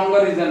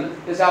 स्ट्रॉन्गर रीजन।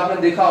 जैसे आपने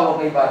देखा होगा,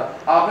 कई बार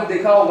आपने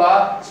देखा होगा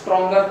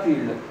स्ट्रॉन्गर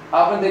फील्ड,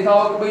 आपने देखा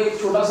होगा कि भाई एक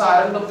छोटा सा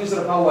आयरन का पीस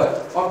रखा हुआ है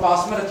और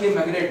पास में रखिए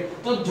मैग्नेट,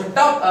 तो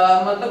झट्टा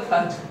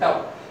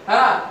है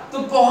ना, तो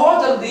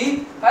बहुत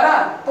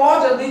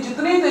जल्दी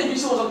जितनी तेजी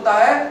से हो सकता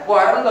है वो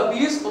आयरन का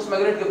पीस उस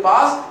मैग्नेट के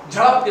पास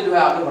झड़प के जो है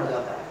आगे बढ़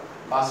जाता है।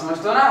 बात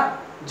समझते हो ना।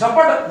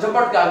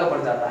 झपट के आगे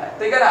बढ़ जाता है,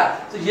 ठीक है ना।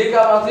 तो ये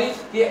क्या बात हुई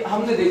कि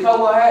हमने देखा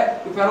हुआ है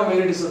कि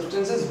ferromagnetic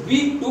substances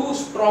week to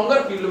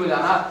stronger field में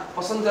जाना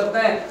पसंद करते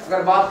हैं।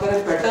 अगर बात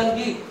करें पैटर्न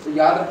की तो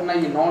याद रखना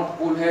ये नॉर्थ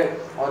पोल है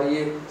और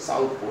ये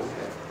साउथ पोल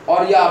है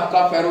और ये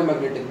आपका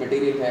फेरोमैग्नेटिक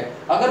मटेरियल है।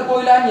 अगर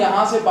कोई लाइन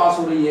यहाँ से पास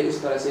हो रही है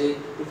इस तरह से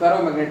तो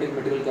फेरोमैग्नेटिक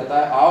मटेरियल कहता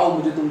है आओ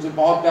मुझे तुमसे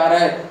बहुत प्यार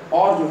है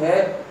और जो है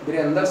मेरे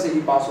अंदर से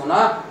ही पास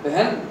होना,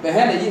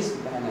 बहन है ये,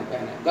 बहन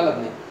है, गलत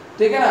नहीं,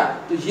 ठीक है ना।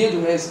 तो ये जो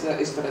है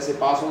इस तरह से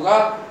पास होगा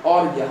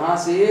और यहाँ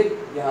से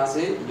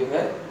जो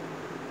है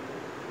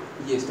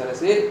ये इस तरह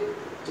से,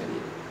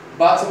 चलिए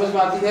बात समझ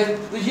में आती है।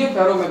 तो ये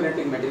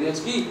फेरोमैग्नेटिक मटेरियल्स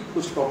की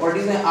कुछ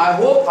प्रॉपर्टीज हैं।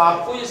 आई होप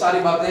आपको ये सारी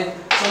बातें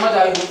समझ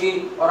आई होगी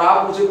और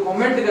आप मुझे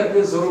कमेंट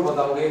करके जरूर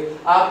बताओगे।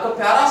 आपका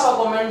प्यारा सा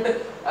कमेंट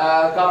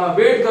का मैं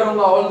वेट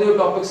करूंगा। ऑल द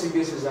टॉपिक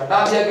सीबीएसई से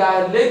हटा दिया गया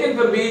है, लेकिन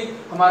फिर भी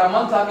हमारा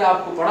मन था कि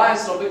आपको पढ़ाएं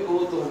इस टॉपिक को,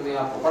 तो हमने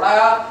आपको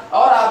पढ़ाया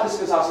और आप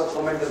इसके साथ साथ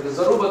कमेंट करके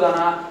जरूर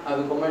बताना।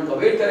 अभी कमेंट का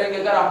वेट करेंगे।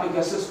 अगर आप एक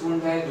ऐसे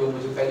स्टूडेंट हैं जो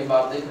मुझे पहली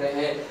बार देख रहे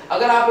हैं,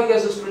 अगर आप एक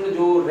ऐसे स्टूडेंट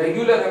जो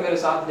रेगुलर है मेरे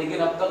साथ लेकिन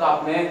अब तक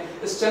आपने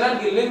इस चैनल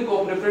की लिंक को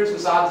अपने फ्रेंड्स के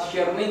साथ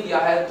शेयर नहीं किया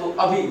है, तो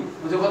अभी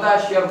मुझे पता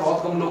है शेयर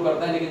बहुत कम लोग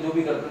करते हैं, लेकिन जो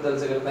भी करते हैं दिल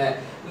से करते हैं,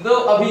 तो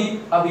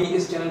अभी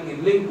इस चैनल की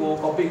लिंक को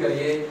कॉपी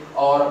करिए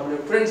और अपने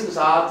फ्रेंड्स के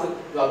साथ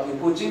जो आपकी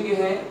कोचिंग के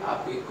हैं,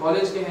 आपके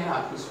कॉलेज के हैं,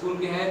 आपके स्कूल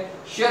के हैं,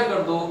 शेयर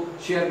कर दो।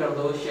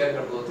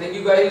 Thank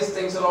you guys,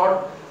 thanks a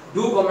lot.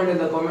 Do comment in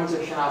the comment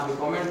section. आपके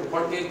कमेंट को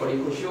पढ़ के बड़ी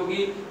खुशी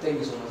होगी। Thank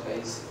you so much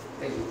guys,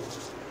 thank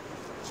you.